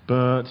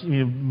 but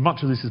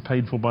much of this is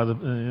paid for by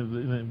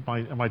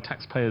by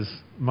taxpayers'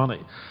 money,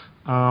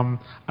 and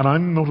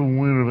I'm not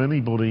aware of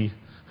anybody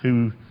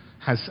who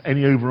has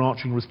any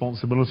overarching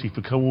responsibility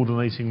for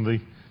coordinating the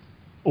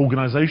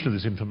organisation of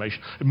this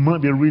information. It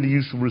might be a really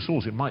useful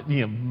resource. It might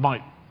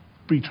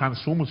be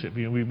transformative.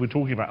 We're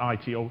talking about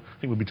IT, or I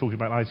think we'll be talking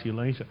about IT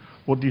later.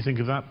 What do you think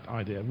of that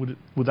idea?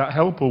 Would that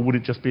help, or would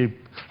it just be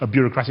a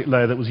bureaucratic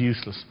layer that was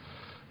useless?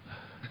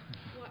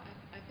 Well,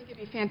 I think it'd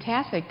be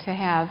fantastic to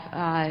have,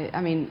 I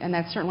mean, and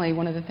that's certainly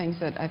one of the things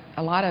that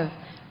a lot of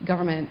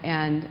government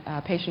and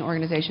patient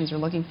organizations are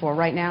looking for.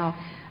 Right now,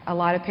 a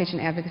lot of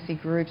patient advocacy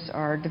groups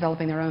are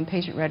developing their own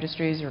patient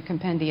registries or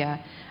compendia,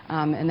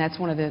 and that's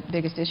one of the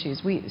biggest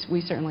issues.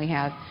 We certainly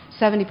have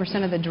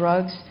 70% of the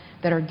drugs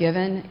that are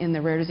given in the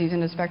rare disease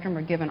end of the spectrum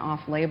are given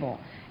off-label.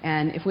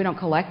 And if we don't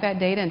collect that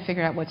data and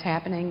figure out what's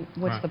happening,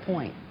 what's the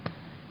point?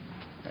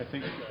 I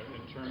think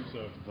in terms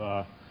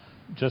of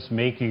just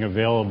making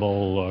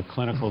available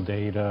clinical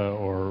data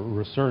or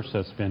research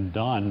that's been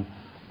done,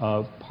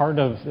 part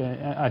of,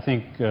 I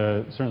think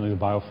certainly the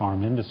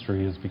biopharm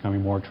industry is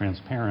becoming more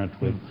transparent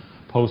with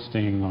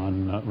posting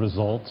on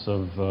results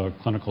of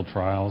clinical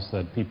trials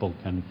that people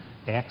can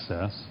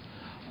access.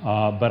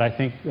 But I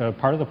think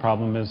part of the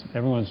problem is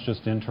everyone's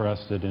just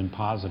interested in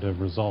positive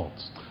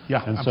results.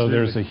 Yeah, and absolutely. so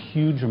there's a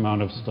huge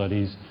amount of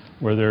studies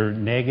where they're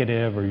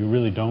negative or you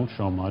really don't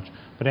show much,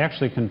 but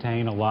actually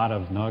contain a lot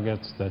of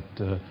nuggets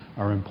that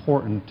are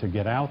important to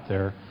get out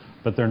there,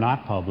 but they're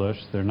not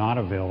published, they're not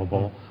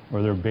available,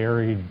 or they're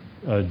buried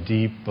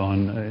deep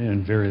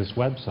in various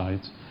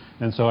websites.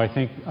 And so I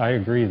think I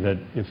agree that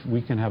if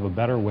we can have a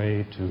better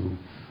way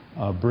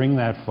to bring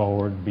that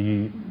forward,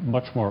 be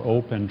much more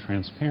open,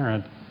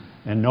 transparent,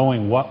 and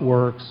knowing what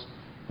works,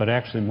 but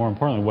actually more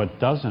importantly, what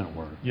doesn't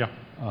work,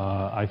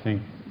 I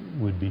think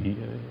would be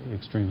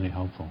extremely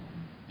helpful.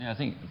 Yeah, I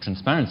think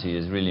transparency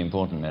is really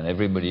important, and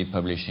everybody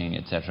publishing,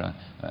 etc.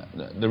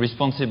 The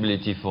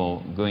responsibility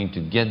for going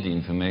to get the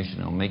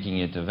information or making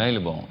it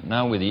available.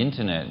 Now with the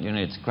internet,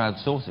 it's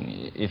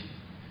crowdsourcing. If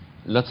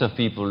lots of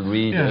people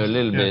read a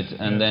little bit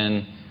and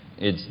then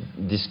it's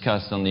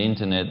discussed on the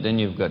internet, then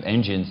you've got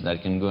engines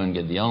that can go and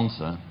get the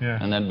answer,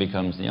 and that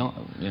becomes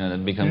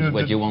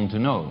what you want to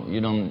know.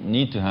 You don't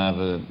need to have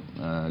a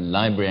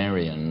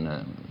librarian,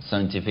 a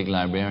scientific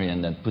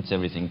librarian that puts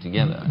everything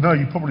together. No,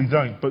 you probably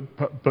don't,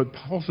 but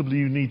possibly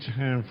you need to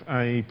have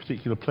a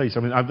particular place.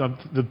 I mean,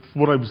 the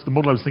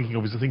model I was thinking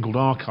of is a thing called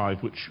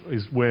archive, which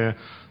is where,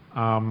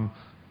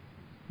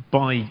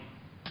 by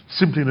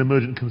simply an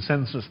emergent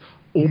consensus,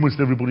 almost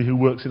everybody who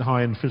works in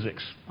high-end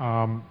physics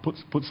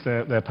puts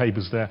their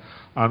papers there,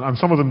 and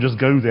some of them just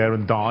go there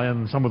and die,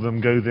 and some of them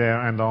go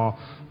there and are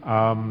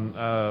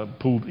are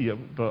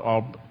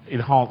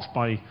enhanced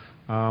by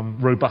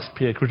robust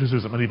peer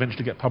criticism and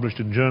eventually get published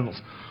in journals.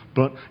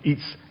 But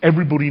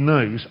everybody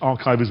knows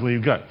archive is where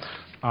you go,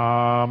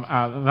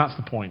 and that's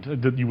the point.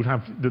 That you would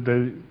have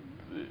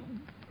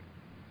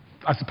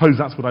I suppose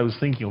that's what I was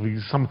thinking of,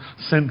 some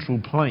central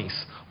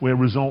place where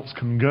results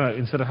can go,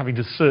 instead of having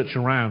to search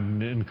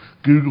around and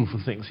Google for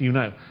things. You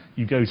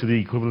go to the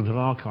equivalent of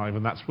archive,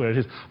 and that's where it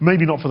is.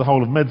 Maybe not for the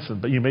whole of medicine,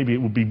 but maybe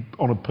it would be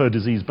on a per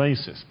disease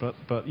basis,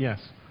 but yes.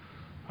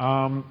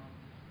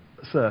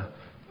 Sir.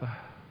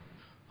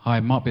 Hi,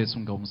 Mark Beers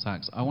from Goldman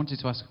Sachs. I wanted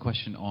to ask a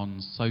question on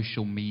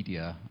social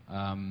media.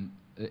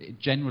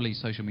 Generally,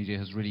 social media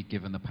has really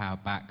given the power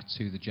back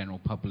to the general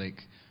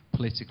public,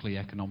 politically,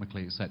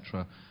 economically,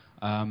 etc.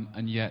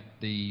 And yet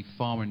the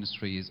pharma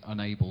industry is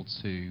unable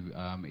to,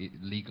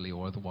 legally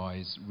or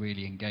otherwise,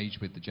 really engage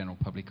with the general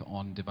public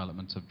on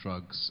development of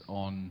drugs,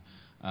 on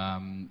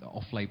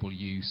off-label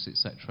use,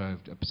 etc.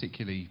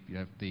 Particularly,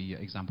 the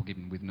example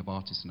given with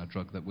Novartis and a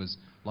drug that was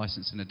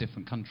licensed in a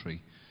different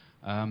country.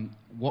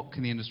 What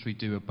can the industry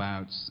do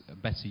about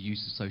better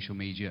use of social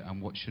media, and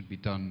what should be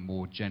done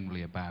more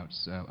generally about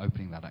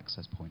opening that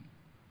access point?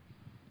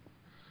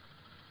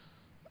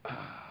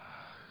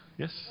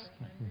 Yes?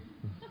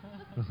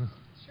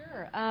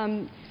 Sure.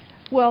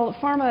 Well,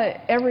 pharma,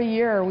 every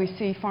year we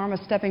see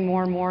pharma stepping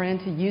more and more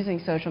into using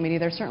social media.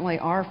 There certainly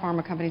are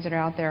pharma companies that are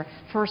out there,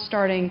 first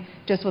starting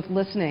just with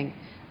listening,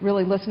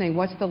 really listening.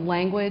 What's the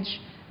language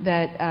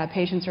that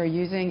patients are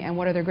using and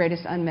what are their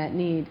greatest unmet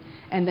need,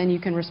 and then you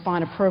can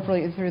respond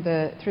appropriately through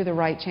the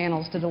right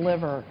channels to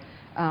deliver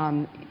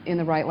in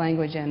the right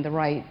language and the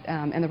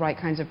right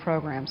kinds of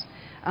programs.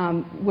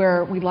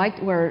 Where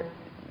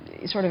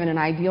sort of in an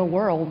ideal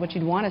world, what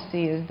you'd want to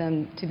see is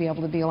them to be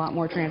able to be a lot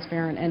more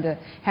transparent and to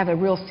have a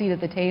real seat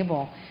at the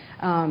table.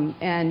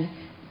 And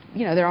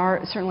you know, there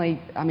are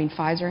certainly, I mean,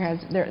 Pfizer has,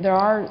 there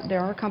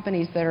are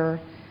companies that are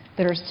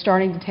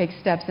starting to take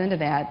steps into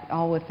that,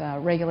 all with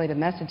regulated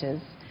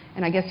messages.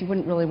 And I guess you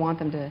wouldn't really want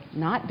them to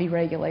not be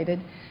regulated.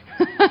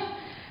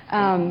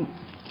 I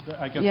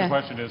guess the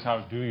question is,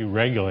 how do you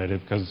regulate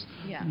it? Because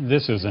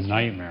this is a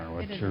nightmare,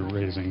 what you're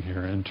raising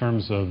here, in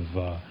terms of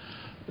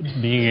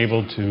being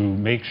able to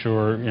make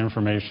sure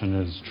information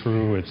is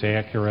true, it's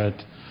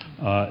accurate,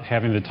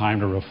 having the time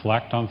to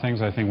reflect on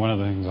things. I think one of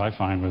the things I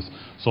find with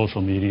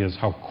social media is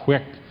how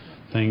quick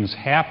things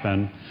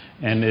happen,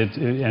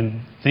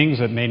 and things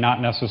that may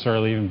not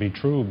necessarily even be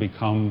true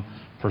become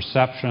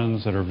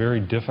perceptions that are very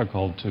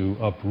difficult to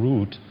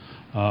uproot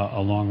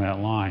along that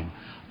line.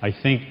 I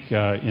think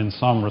in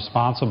some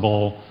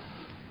responsible,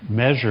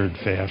 measured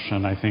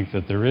fashion, I think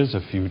that there is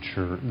a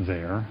future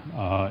there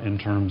in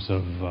terms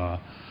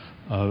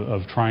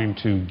of trying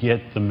to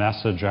get the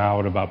message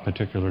out about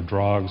particular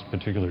drugs,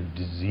 particular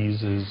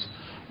diseases,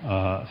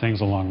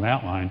 things along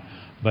that line.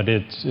 But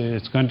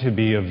it's going to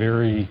be a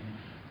very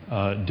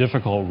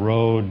difficult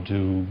road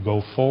to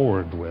go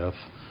forward with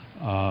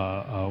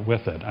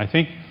it. I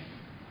think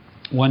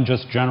one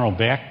just general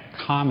back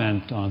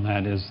comment on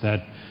that is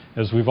that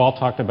as we've all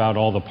talked about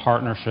all the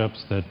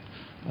partnerships that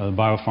the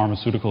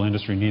biopharmaceutical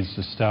industry needs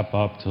to step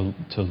up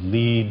to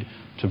lead,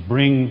 to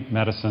bring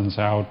medicines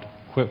out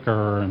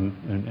quicker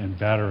and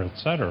better, et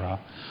cetera.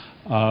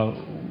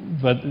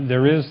 But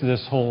there is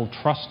this whole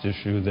trust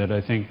issue that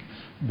I think,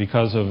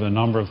 because of a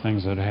number of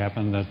things that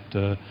happened,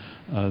 that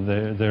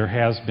there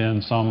has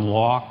been some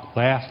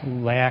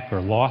lack or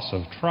loss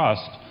of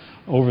trust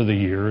over the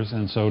years,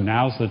 and so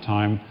now's the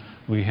time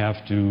we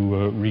have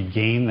to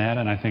regain that,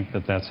 and I think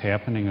that that's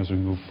happening as we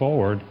move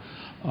forward.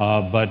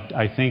 But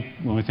I think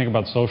when we think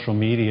about social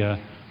media,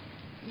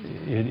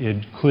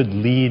 it could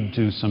lead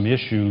to some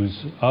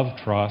issues of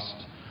trust,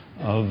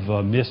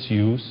 of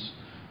misuse,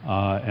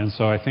 and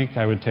so I think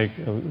I would take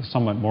a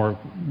somewhat more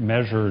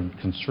measured,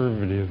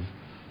 conservative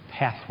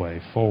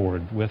pathway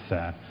forward with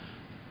that,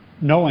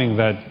 knowing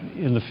that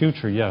in the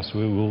future, yes,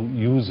 we will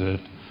use it,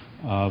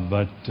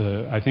 but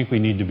I think we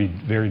need to be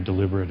very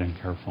deliberate and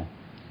careful.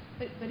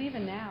 But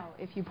even now,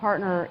 if you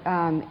partner,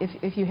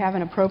 if you have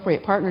an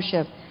appropriate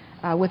partnership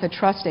with a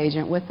trust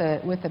agent, with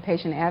the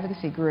patient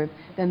advocacy group,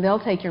 then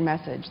they'll take your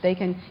message. You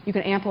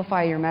can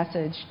amplify your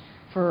message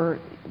for,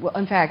 well,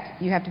 in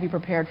fact, you have to be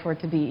prepared for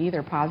it to be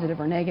either positive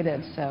or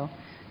negative. So.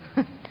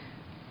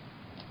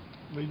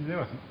 Lady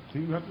there,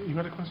 you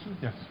had a question?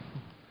 Yes.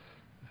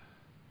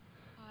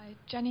 Hi,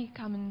 Jenny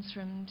Cummins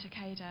from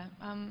Takeda.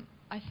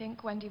 I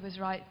think Wendy was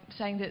right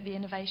saying that the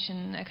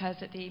innovation occurs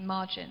at the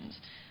margins.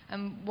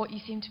 What you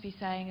seem to be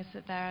saying is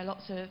that there are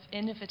lots of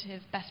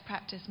innovative best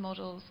practice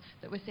models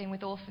that we're seeing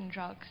with orphan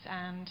drugs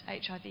and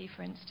HIV,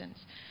 for instance.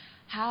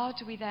 How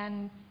do we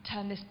then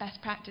turn this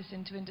best practice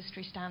into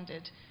industry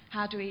standard?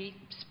 How do we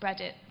spread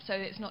it so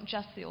it's not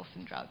just the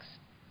orphan drugs?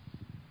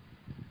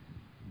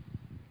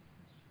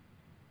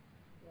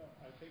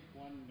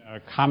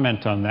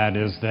 Comment on that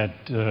is that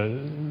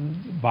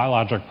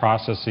biologic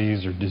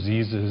processes or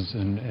diseases,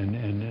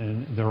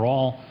 and they're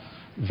all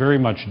very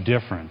much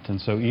different. And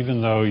so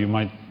even though you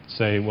might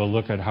say, well,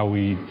 look at how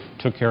we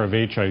took care of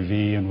HIV,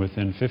 and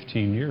within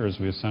 15 years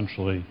we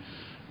essentially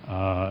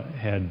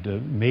had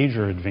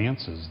major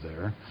advances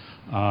there.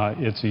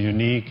 It's a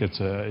unique, it's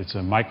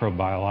a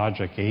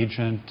microbiologic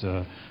agent,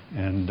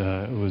 and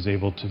it was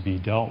able to be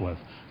dealt with.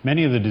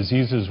 Many of the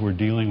diseases we're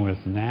dealing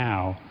with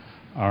now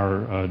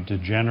are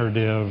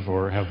degenerative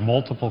or have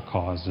multiple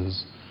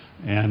causes,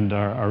 and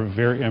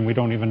and we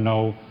don't even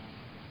know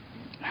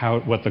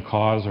what the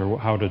cause or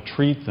how to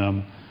treat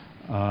them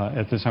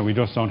at this time. We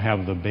just don't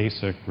have the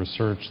basic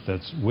research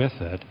that's with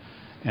it.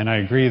 And I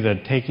agree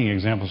that taking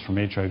examples from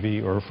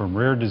HIV or from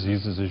rare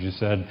diseases, as you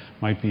said,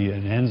 might be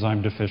an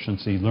enzyme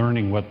deficiency,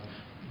 learning what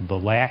the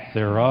lack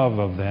thereof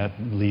of that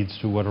leads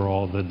to, what are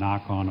all the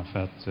knock-on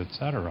effects, et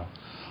cetera.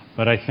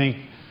 But I think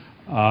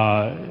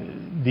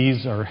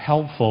these are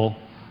helpful,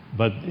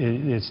 but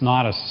it's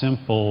not a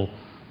simple,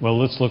 well,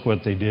 let's look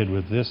what they did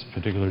with this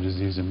particular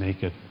disease and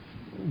make it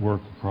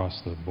work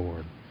across the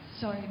board.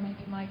 Sorry,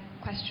 maybe my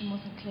question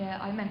wasn't clear.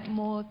 I meant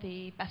more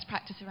the best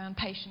practice around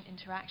patient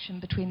interaction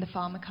between the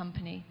pharma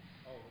company.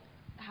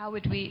 How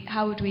would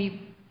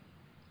we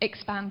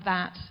expand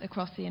that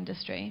across the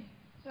industry?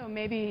 So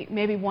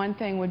maybe one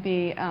thing would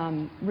be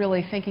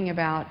really thinking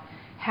about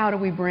how do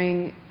we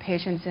bring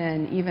patients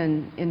in,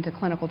 even into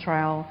clinical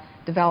trial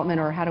development,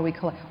 or how do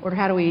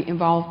we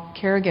involve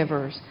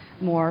caregivers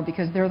more,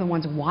 because they're the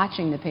ones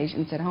watching the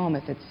patients at home,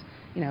 if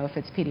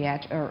it's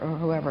pediatric or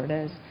whoever it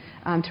is,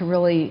 to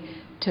really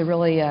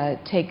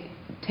take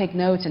take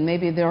notes, and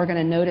maybe they're going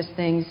to notice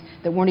things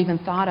that weren't even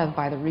thought of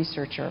by the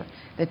researcher,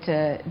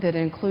 that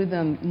include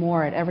them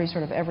more at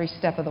every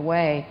step of the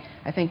way,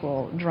 I think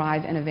will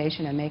drive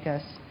innovation and make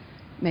us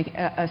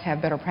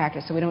have better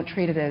practice. So we don't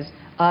treat it as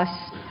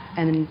us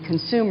and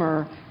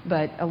consumer,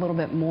 but a little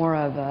bit more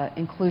of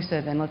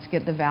inclusive, and let's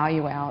get the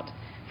value out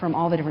from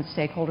all the different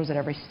stakeholders at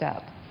every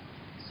step.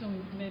 So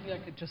maybe I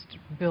could just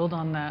build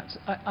on that.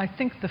 I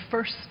think the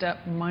first step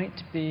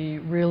might be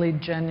really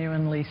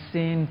genuinely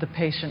seeing the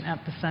patient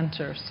at the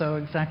center, so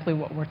exactly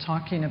what we're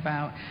talking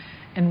about,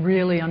 and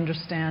really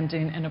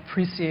understanding and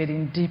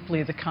appreciating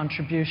deeply the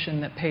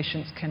contribution that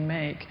patients can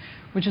make,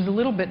 which is a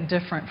little bit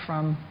different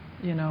from,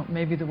 you know,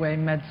 maybe the way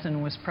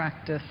medicine was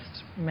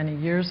practiced many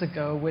years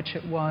ago, which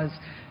it was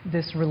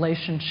this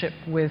relationship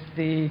with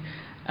the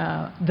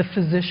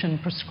physician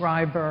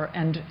prescriber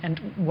and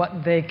what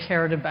they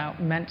cared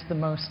about meant the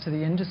most to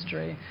the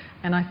industry.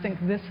 And I think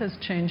this has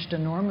changed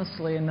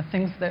enormously, and the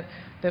things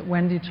that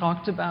Wendy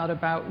talked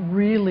about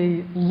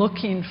really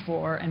looking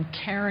for and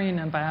caring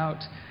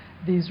about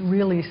these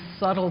really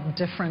subtle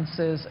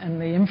differences and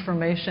the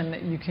information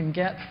that you can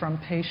get from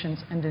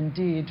patients and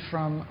indeed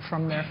from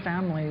their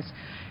families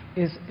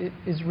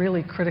is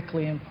really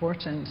critically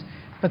important.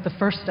 But the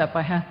first step,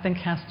 I think,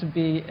 has to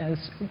be, as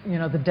you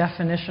know, the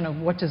definition of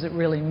what does it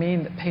really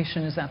mean that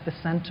patient is at the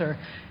center,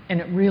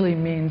 and it really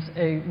means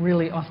a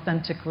really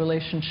authentic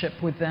relationship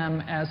with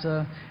them as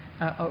a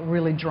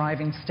really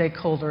driving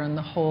stakeholder in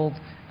the whole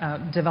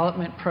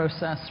development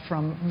process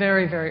from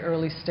very, very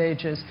early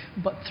stages,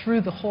 but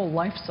through the whole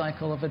life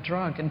cycle of a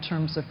drug in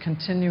terms of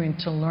continuing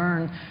to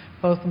learn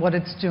both what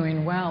it's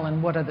doing well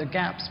and what are the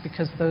gaps,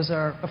 because those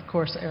are, of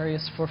course,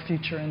 areas for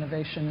future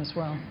innovation as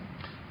well.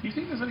 Do you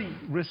think there's any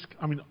risk,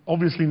 I mean,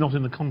 obviously not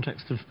in the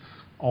context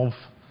of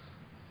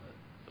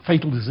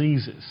fatal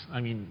diseases. I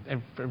mean,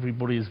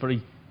 everybody is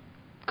very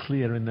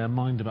clear in their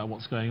mind about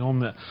what's going on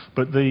there.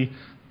 But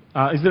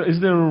is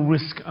there a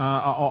risk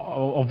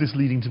of this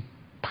leading to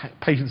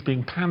patients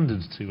being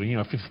pandered to, you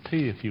know, a fifth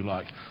P, if you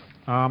like?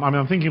 I mean,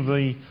 I'm thinking of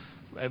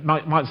it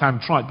might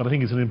sound trite, but I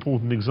think it's an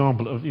important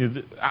example of, you know,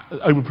 the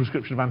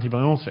overprescription of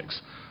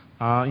antibiotics.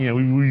 You know,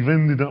 we've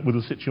ended up with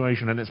a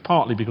situation, and it's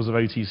partly because of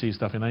OTC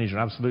stuff in Asia,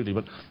 absolutely,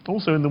 but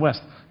also in the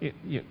West.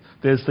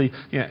 There's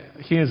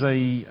here's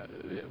a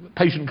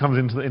patient comes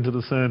into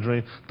the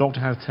surgery, doctor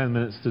has 10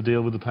 minutes to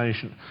deal with the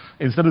patient.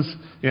 Instead of,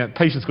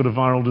 patient's got a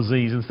viral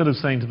disease, instead of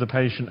saying to the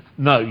patient,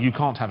 no, you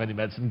can't have any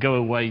medicine, go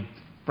away,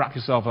 wrap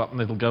yourself up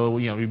and it'll go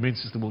away, your immune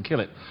system will kill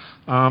it.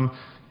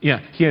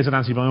 Here's an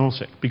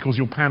antibiotic, because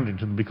you're pandering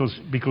to them,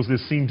 because there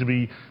seemed to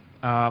be,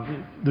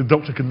 the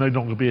doctor can no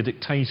longer be a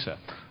dictator.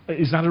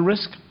 Is that a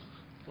risk?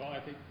 Well, I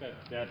think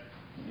that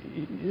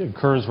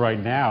occurs right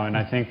now, and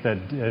I think that,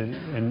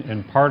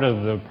 and part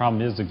of the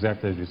problem is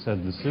exactly as you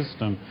said, the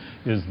system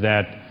is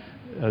that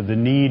the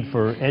need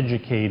for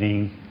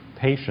educating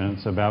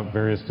patients about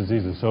various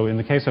diseases. So in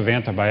the case of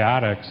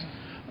antibiotics,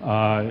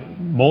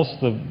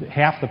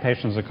 half the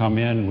patients that come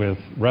in with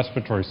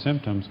respiratory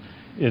symptoms,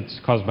 it's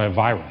caused by a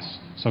virus.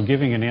 So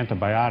giving an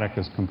antibiotic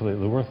is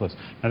completely worthless.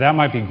 Now that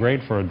might be great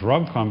for a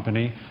drug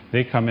company.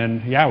 They come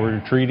in,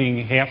 we're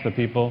treating half the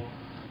people,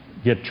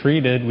 get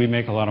treated, we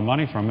make a lot of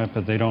money from it,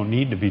 but they don't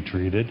need to be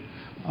treated.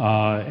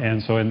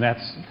 And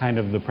that's kind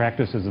of the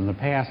practices in the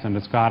past, and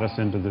it's got us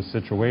into this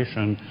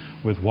situation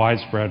with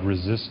widespread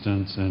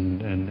resistance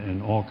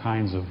and all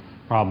kinds of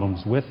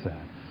problems with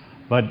that.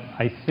 But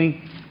I think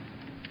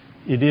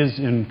it is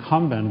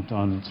incumbent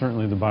on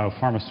certainly the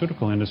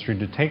biopharmaceutical industry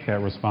to take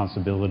that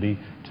responsibility,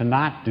 to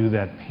not do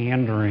that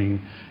pandering,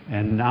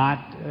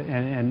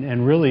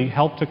 and really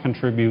help to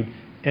contribute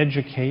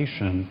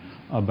education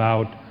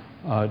about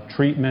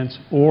treatments,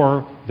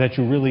 or that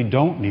you really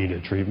don't need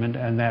a treatment,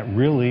 and that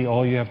really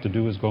all you have to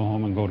do is go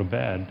home and go to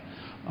bed,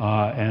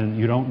 and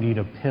you don't need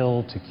a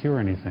pill to cure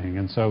anything.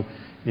 And so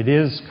it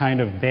is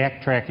kind of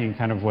backtracking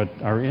kind of what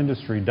our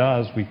industry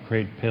does. We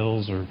create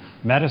pills or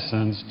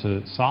medicines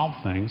to solve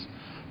things,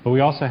 but we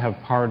also have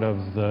part of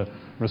the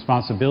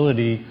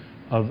responsibility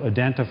of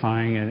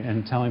identifying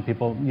and telling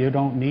people you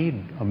don't need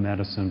a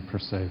medicine per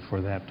se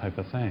for that type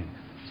of thing.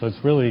 So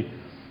it's really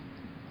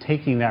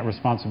taking that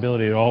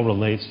responsibility. It all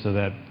relates to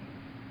that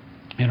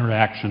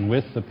interaction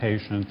with the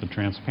patient, the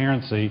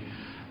transparency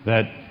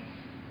that,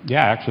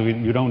 actually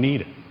you don't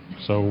need it,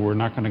 so we're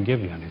not going to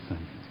give you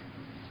anything.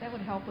 That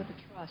would help with the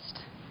trust.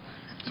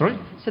 Sorry?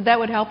 So that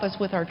would help us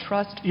with our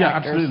trust factors. Yeah,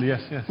 absolutely,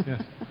 yes.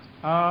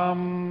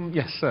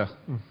 Yes, sir.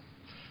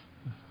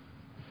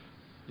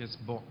 Yes,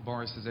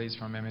 Boris Azeis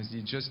from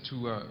MSD. Just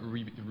to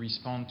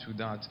respond to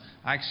that,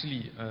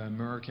 actually,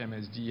 Merck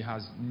MSD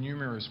has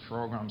numerous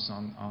programs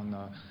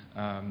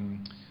on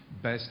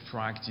best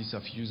practice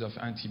of use of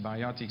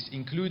antibiotics,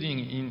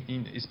 including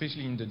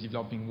especially in the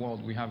developing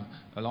world. We have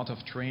a lot of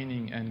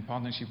training and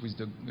partnership with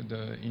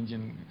the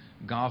Indian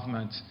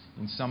government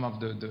in some of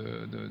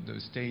the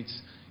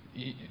states,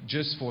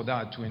 just for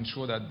that, to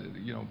ensure that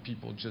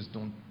people just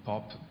don't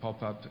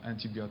pop up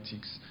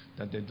antibiotics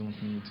that they don't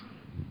need.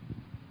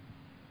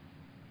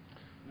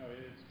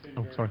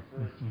 Oh, sorry.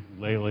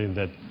 lately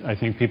that I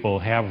think people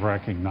have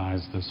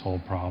recognized this whole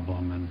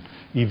problem, and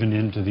even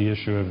into the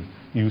issue of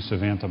use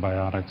of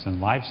antibiotics in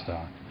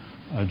livestock,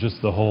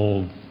 just the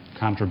whole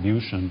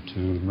contribution to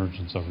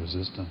emergence of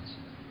resistance.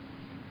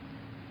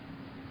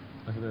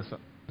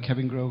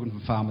 Kevin Grogan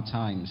from Pharma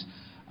Times.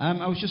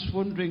 I was just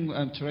wondering,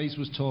 Therese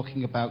was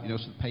talking about,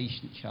 sort of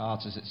patient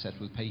charters, etc.,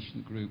 with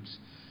patient groups,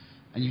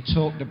 and you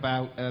talked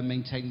about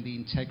maintaining the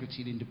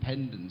integrity and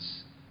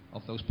independence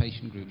of those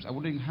patient groups. I'm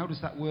wondering, how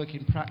does that work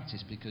in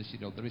practice? Because,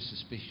 there is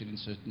suspicion in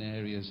certain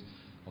areas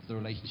of the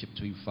relationship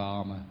between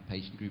pharma,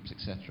 patient groups,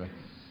 etc.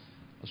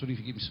 I was wondering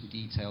if you could give me some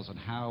details on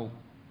how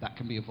that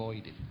can be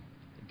avoided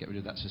and get rid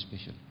of that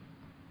suspicion.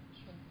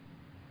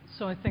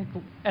 So I think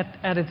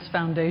at its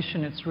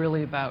foundation, it's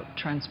really about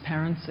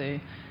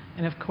transparency.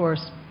 And of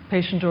course,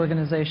 patient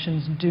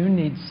organizations do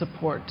need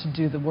support to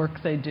do the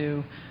work they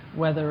do,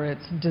 whether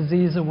it's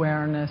disease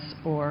awareness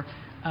or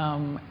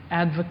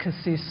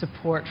advocacy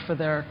support for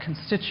their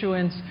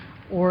constituents,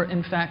 or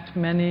in fact,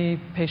 many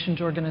patient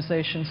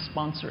organizations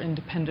sponsor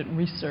independent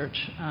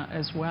research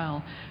as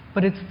well.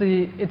 But it's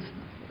the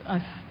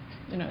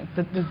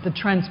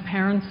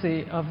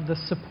transparency of the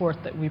support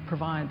that we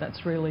provide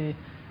that's really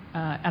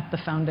at the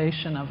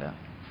foundation of it.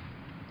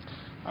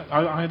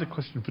 I had a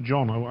question for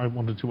John. I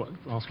wanted to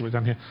ask you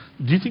down here.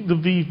 Do you think the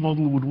ViiV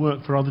model would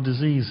work for other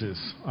diseases?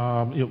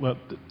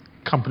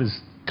 Companies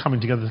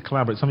coming together to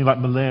collaborate, something like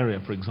malaria,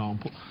 for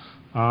example,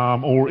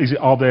 or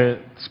are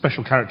there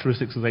special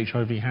characteristics that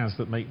HIV has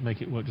that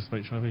make it work just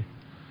for HIV?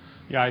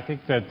 Yeah, I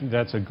think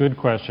that's a good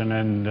question,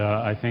 and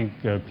I think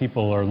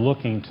people are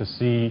looking to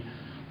see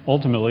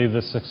ultimately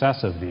the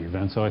success of ViiV,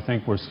 and so I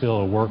think we're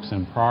still a works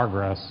in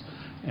progress.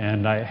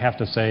 And I have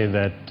to say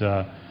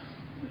that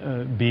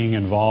being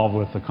involved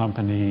with the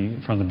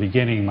company from the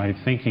beginning, my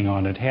thinking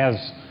on it has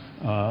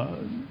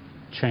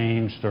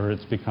changed, or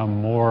it's become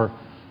more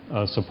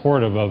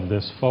supportive of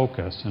this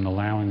focus and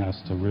allowing us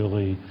to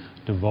really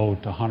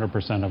devote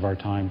 100% of our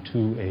time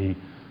to a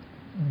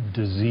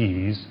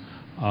disease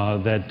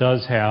that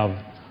does have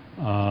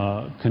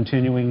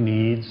continuing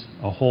needs,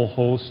 a whole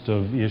host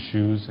of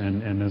issues,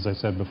 and as I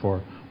said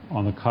before,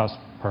 on the cusp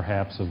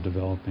perhaps of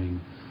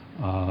developing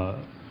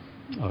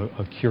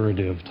a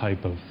curative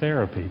type of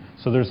therapy.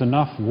 So there's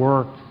enough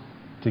work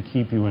to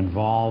keep you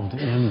involved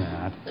in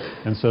that.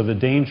 And so the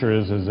danger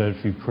is that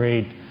if you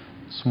create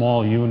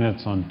small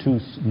units on too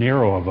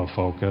narrow of a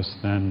focus,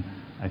 then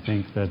I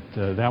think that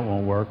that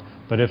won't work.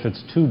 But if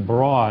it's too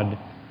broad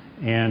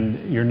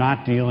and you're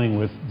not dealing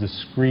with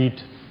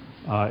discrete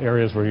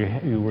areas where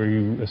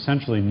you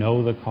essentially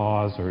know the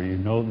cause, or you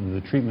know that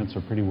the treatments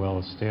are pretty well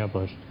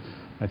established,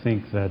 I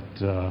think that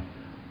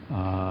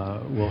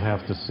we'll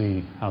have to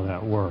see how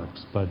that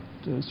works. But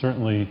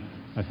certainly,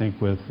 I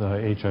think with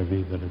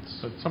HIV that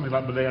it's... So something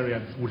like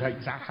malaria would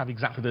have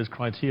exactly those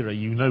criteria.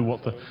 You know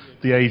what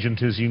the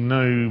agent is, you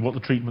know what the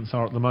treatments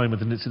are at the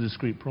moment, and it's a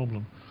discrete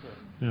problem.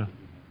 Sure.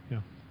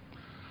 Yeah,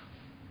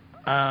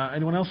 yeah.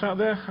 Anyone else out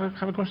there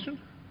have a question?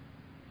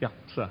 Yeah,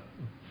 sir.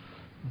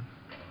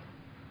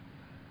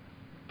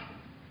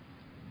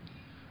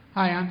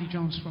 Hi, Andy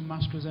Jones from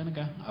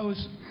AstraZeneca. I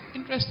was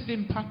interested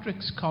in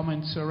Patrick's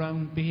comments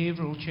around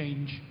behavioural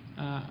change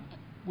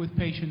with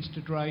patients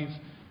to drive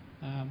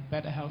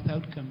better health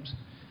outcomes.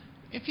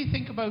 If you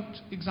think about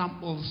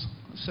examples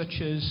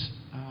such as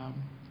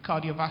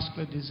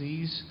cardiovascular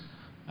disease,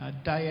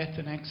 diet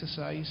and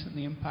exercise and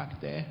the impact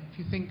there, if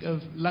you think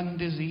of lung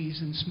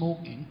disease and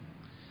smoking,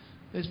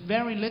 there's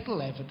very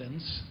little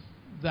evidence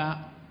that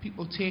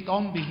people take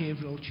on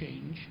behavioural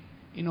change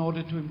in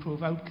order to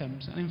improve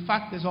outcomes. And in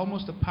fact, there's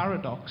almost a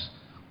paradox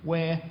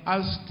where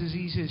as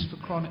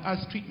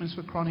treatments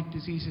for chronic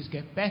diseases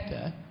get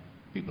better,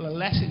 people are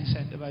less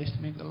incentivized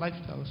to make their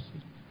lifestyles.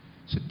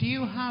 So do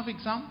you have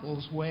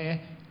examples where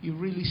you've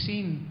really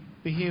seen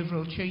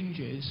behavioral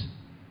changes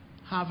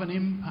have an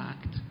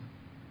impact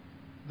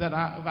that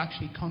have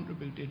actually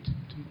contributed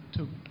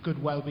to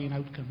good well-being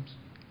outcomes?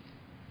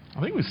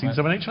 I think we've seen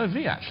some in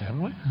HIV, actually,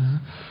 haven't we?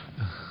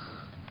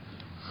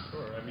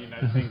 Sure. I mean,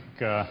 I think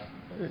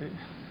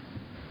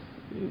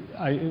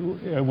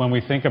when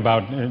we think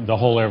about the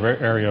whole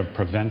area of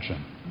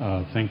prevention,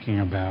 thinking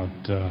about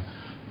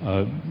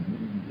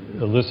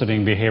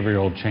eliciting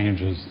behavioral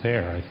changes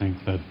there, I think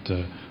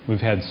that we've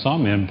had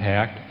some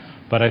impact.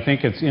 But I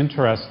think it's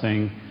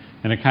interesting,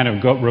 and it kind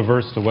of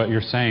reverts to what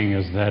you're saying,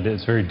 is that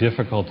it's very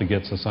difficult to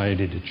get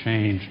society to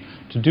change,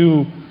 to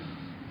do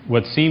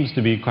what seems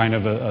to be kind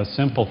of a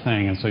simple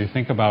thing. And so you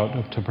think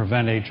about, to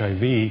prevent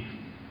HIV,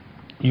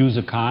 use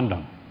a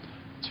condom.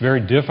 It's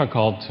very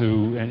difficult to,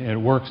 and it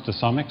works to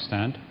some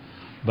extent,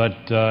 but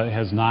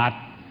has not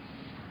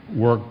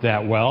worked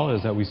that well,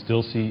 is that we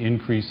still see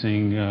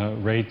increasing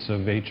rates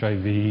of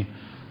HIV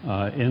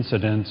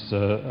incidence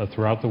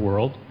throughout the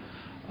world.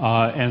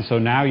 And so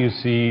now you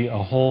see a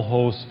whole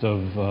host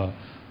of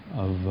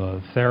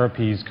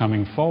therapies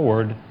coming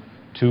forward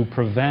to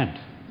prevent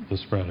the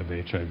spread of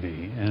HIV.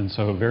 And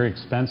so very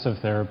expensive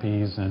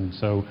therapies, and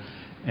so,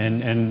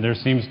 and there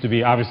seems to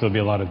be, obviously there'll be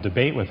a lot of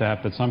debate with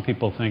that, but some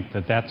people think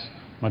that that's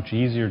much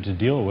easier to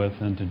deal with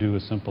than to do a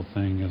simple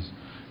thing as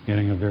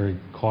getting a very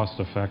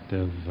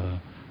cost-effective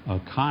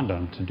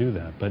condom to do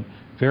that. But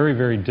very,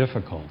 very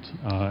difficult.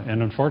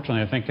 And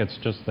unfortunately, I think it's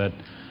just that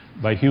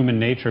by human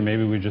nature,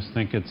 maybe we just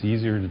think it's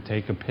easier to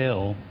take a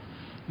pill.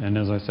 And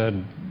as I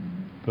said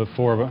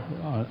before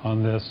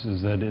on this,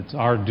 is that it's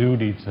our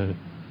duty to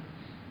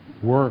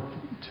work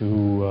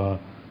to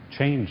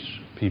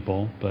change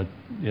people, but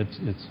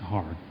it's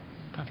hard.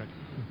 Patrick.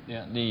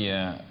 Yeah,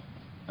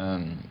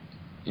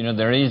 you know,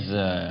 there is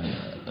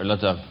a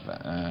lot of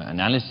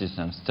analysis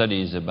and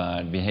studies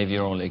about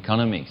behavioral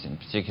economics in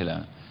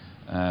particular,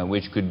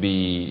 which could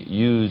be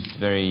used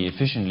very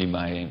efficiently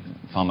by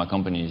pharma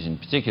companies in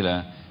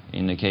particular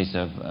in the case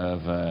of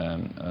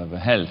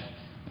health.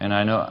 And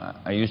I know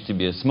I used to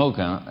be a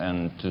smoker,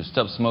 and to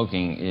stop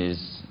smoking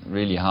is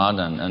really hard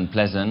and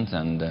unpleasant,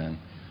 and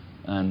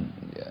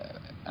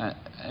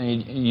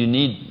you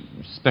need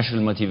special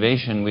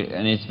motivation,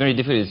 and it's very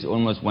difficult. It's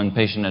almost one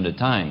patient at a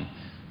time,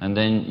 and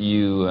then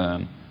you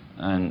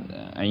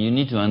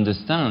need to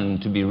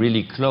understand, to be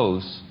really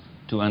close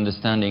to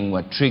understanding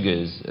what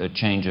triggers a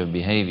change of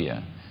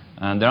behavior.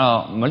 And there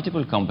are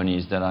multiple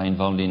companies that are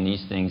involved in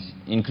these things,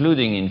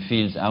 including in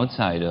fields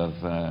outside of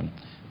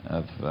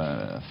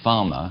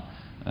pharma.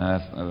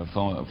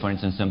 For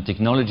instance, some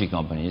technology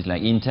companies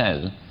like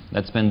Intel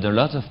that spend a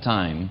lot of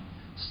time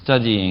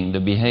studying the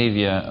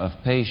behavior of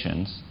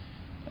patients.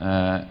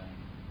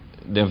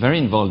 They're very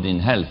involved in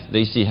health.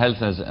 They see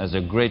health as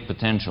a great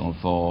potential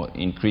for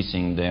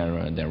increasing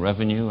their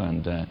revenue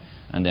and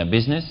their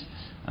business.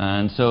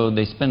 And so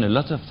they spend a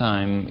lot of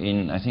time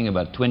in, I think,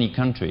 about 20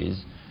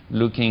 countries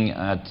looking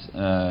at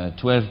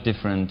 12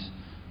 different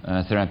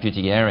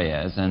therapeutic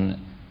areas and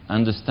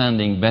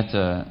understanding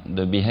better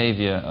the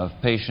behavior of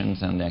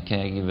patients and their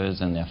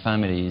caregivers and their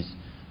families,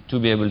 to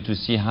be able to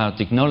see how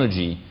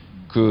technology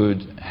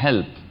could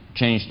help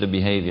change the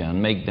behavior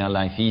and make their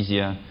life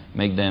easier,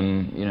 make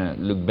them, you know,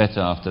 look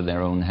better after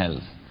their own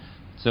health.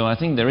 So I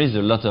think there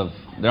are lots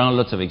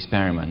of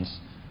experiments,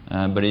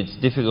 but it's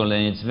difficult,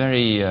 and it's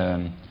very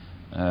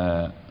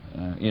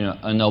you know,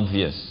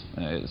 unobvious.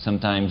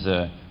 Sometimes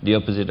the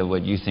opposite of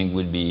what you think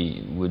would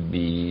be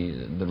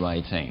the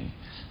right thing.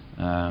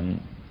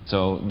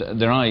 So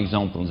there are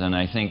examples, and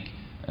I think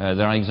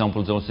there are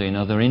examples also in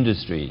other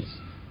industries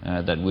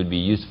that would be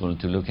useful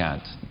to look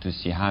at to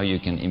see how you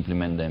can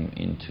implement them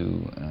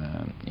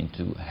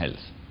into health.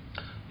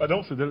 But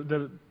also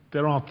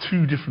there are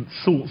two different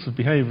sorts of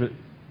behaviour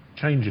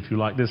change, if you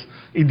like. There's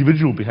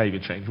individual behaviour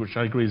change, which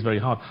I agree is very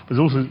hard, but there's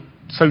also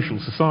social,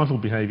 societal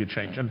behaviour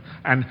change,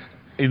 and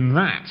in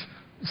that,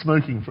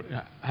 smoking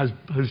has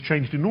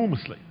changed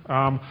enormously.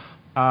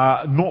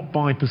 Not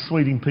by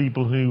persuading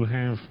people who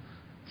have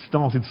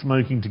started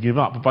smoking to give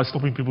up, but by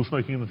stopping people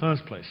smoking in the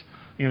first place.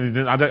 You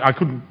know, I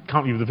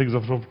can't give you the figures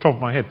off the top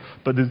of my head,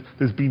 but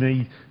there's been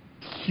a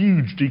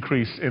huge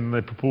decrease in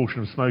the proportion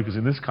of smokers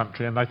in this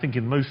country, and I think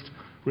in most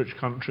rich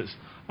countries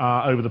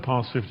over the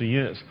past 50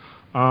 years.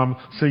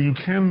 So you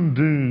can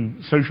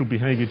do social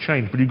behaviour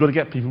change, but you've got to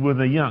get people when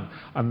they're young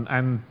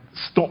and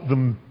stop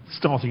them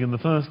starting in the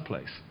first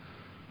place.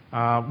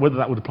 Whether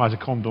that would apply to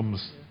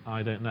condoms,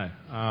 I don't know,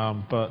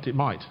 but it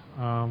might.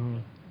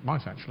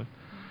 Might actually.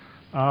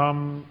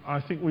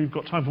 I think we've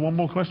got time for one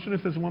more question,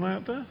 if there's one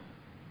out there.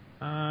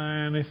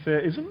 And if there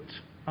isn't,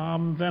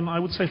 then I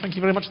would say thank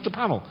you very much to the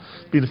panel.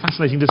 It's been a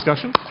fascinating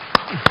discussion.